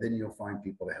first, but then you'll find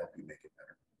people to help you make it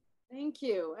better. Thank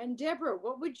you. And Deborah,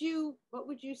 what would you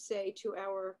say to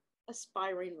our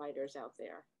aspiring writers out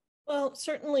there? Well,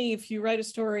 certainly if you write a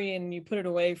story and you put it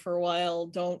away for a while,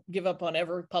 don't give up on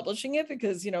ever publishing it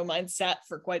because, mine sat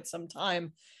for quite some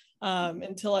time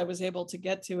until I was able to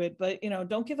get to it. But,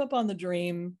 don't give up on the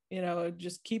dream,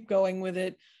 just keep going with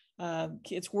it.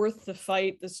 It's worth the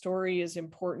fight. The story is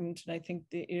important. And I think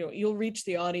that, you'll reach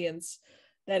the audience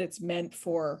that it's meant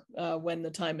for when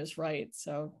the time is right.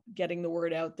 So getting the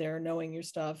word out there, knowing your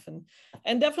stuff,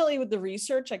 and definitely with the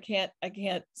research, I can't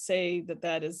say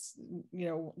that is,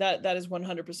 that is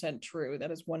 100% true.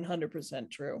 That is 100%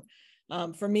 true.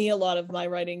 For me, a lot of my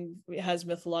writing has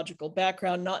mythological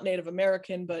background, not Native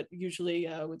American, but usually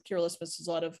with Keyralithian, there's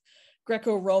a lot of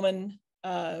Greco-Roman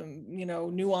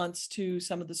nuance to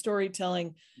some of the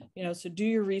storytelling, so do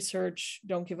your research,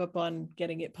 don't give up on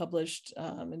getting it published,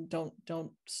 and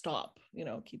don't stop,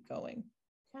 keep going.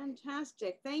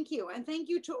 Fantastic. Thank you. And thank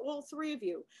you to all three of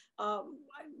you.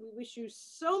 We wish you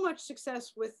so much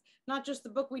success with not just the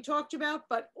book we talked about,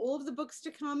 but all of the books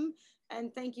to come.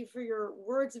 And thank you for your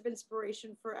words of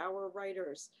inspiration for our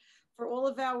writers. For all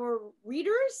of our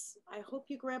readers, I hope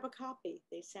you grab a copy.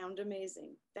 They sound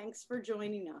amazing. Thanks for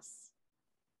joining us.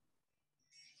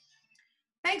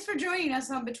 Thanks for joining us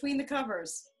on Between the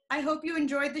Covers. I hope you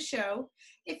enjoyed the show.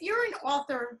 If you're an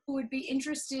author who would be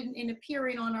interested in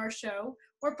appearing on our show,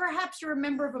 or perhaps you're a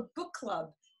member of a book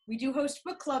club, we do host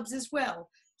book clubs as well,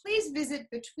 please visit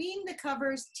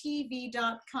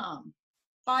BetweenTheCoversTV.com.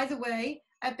 By the way,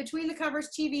 at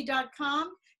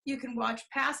BetweenTheCoversTV.com, you can watch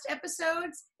past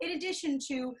episodes in addition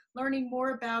to learning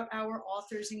more about our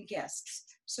authors and guests.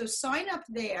 So sign up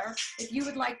there if you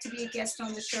would like to be a guest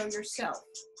on the show yourself.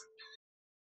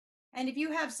 And if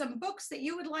you have some books that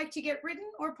you would like to get written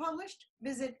or published,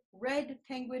 visit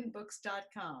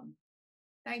redpenguinbooks.com.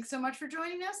 Thanks so much for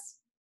joining us.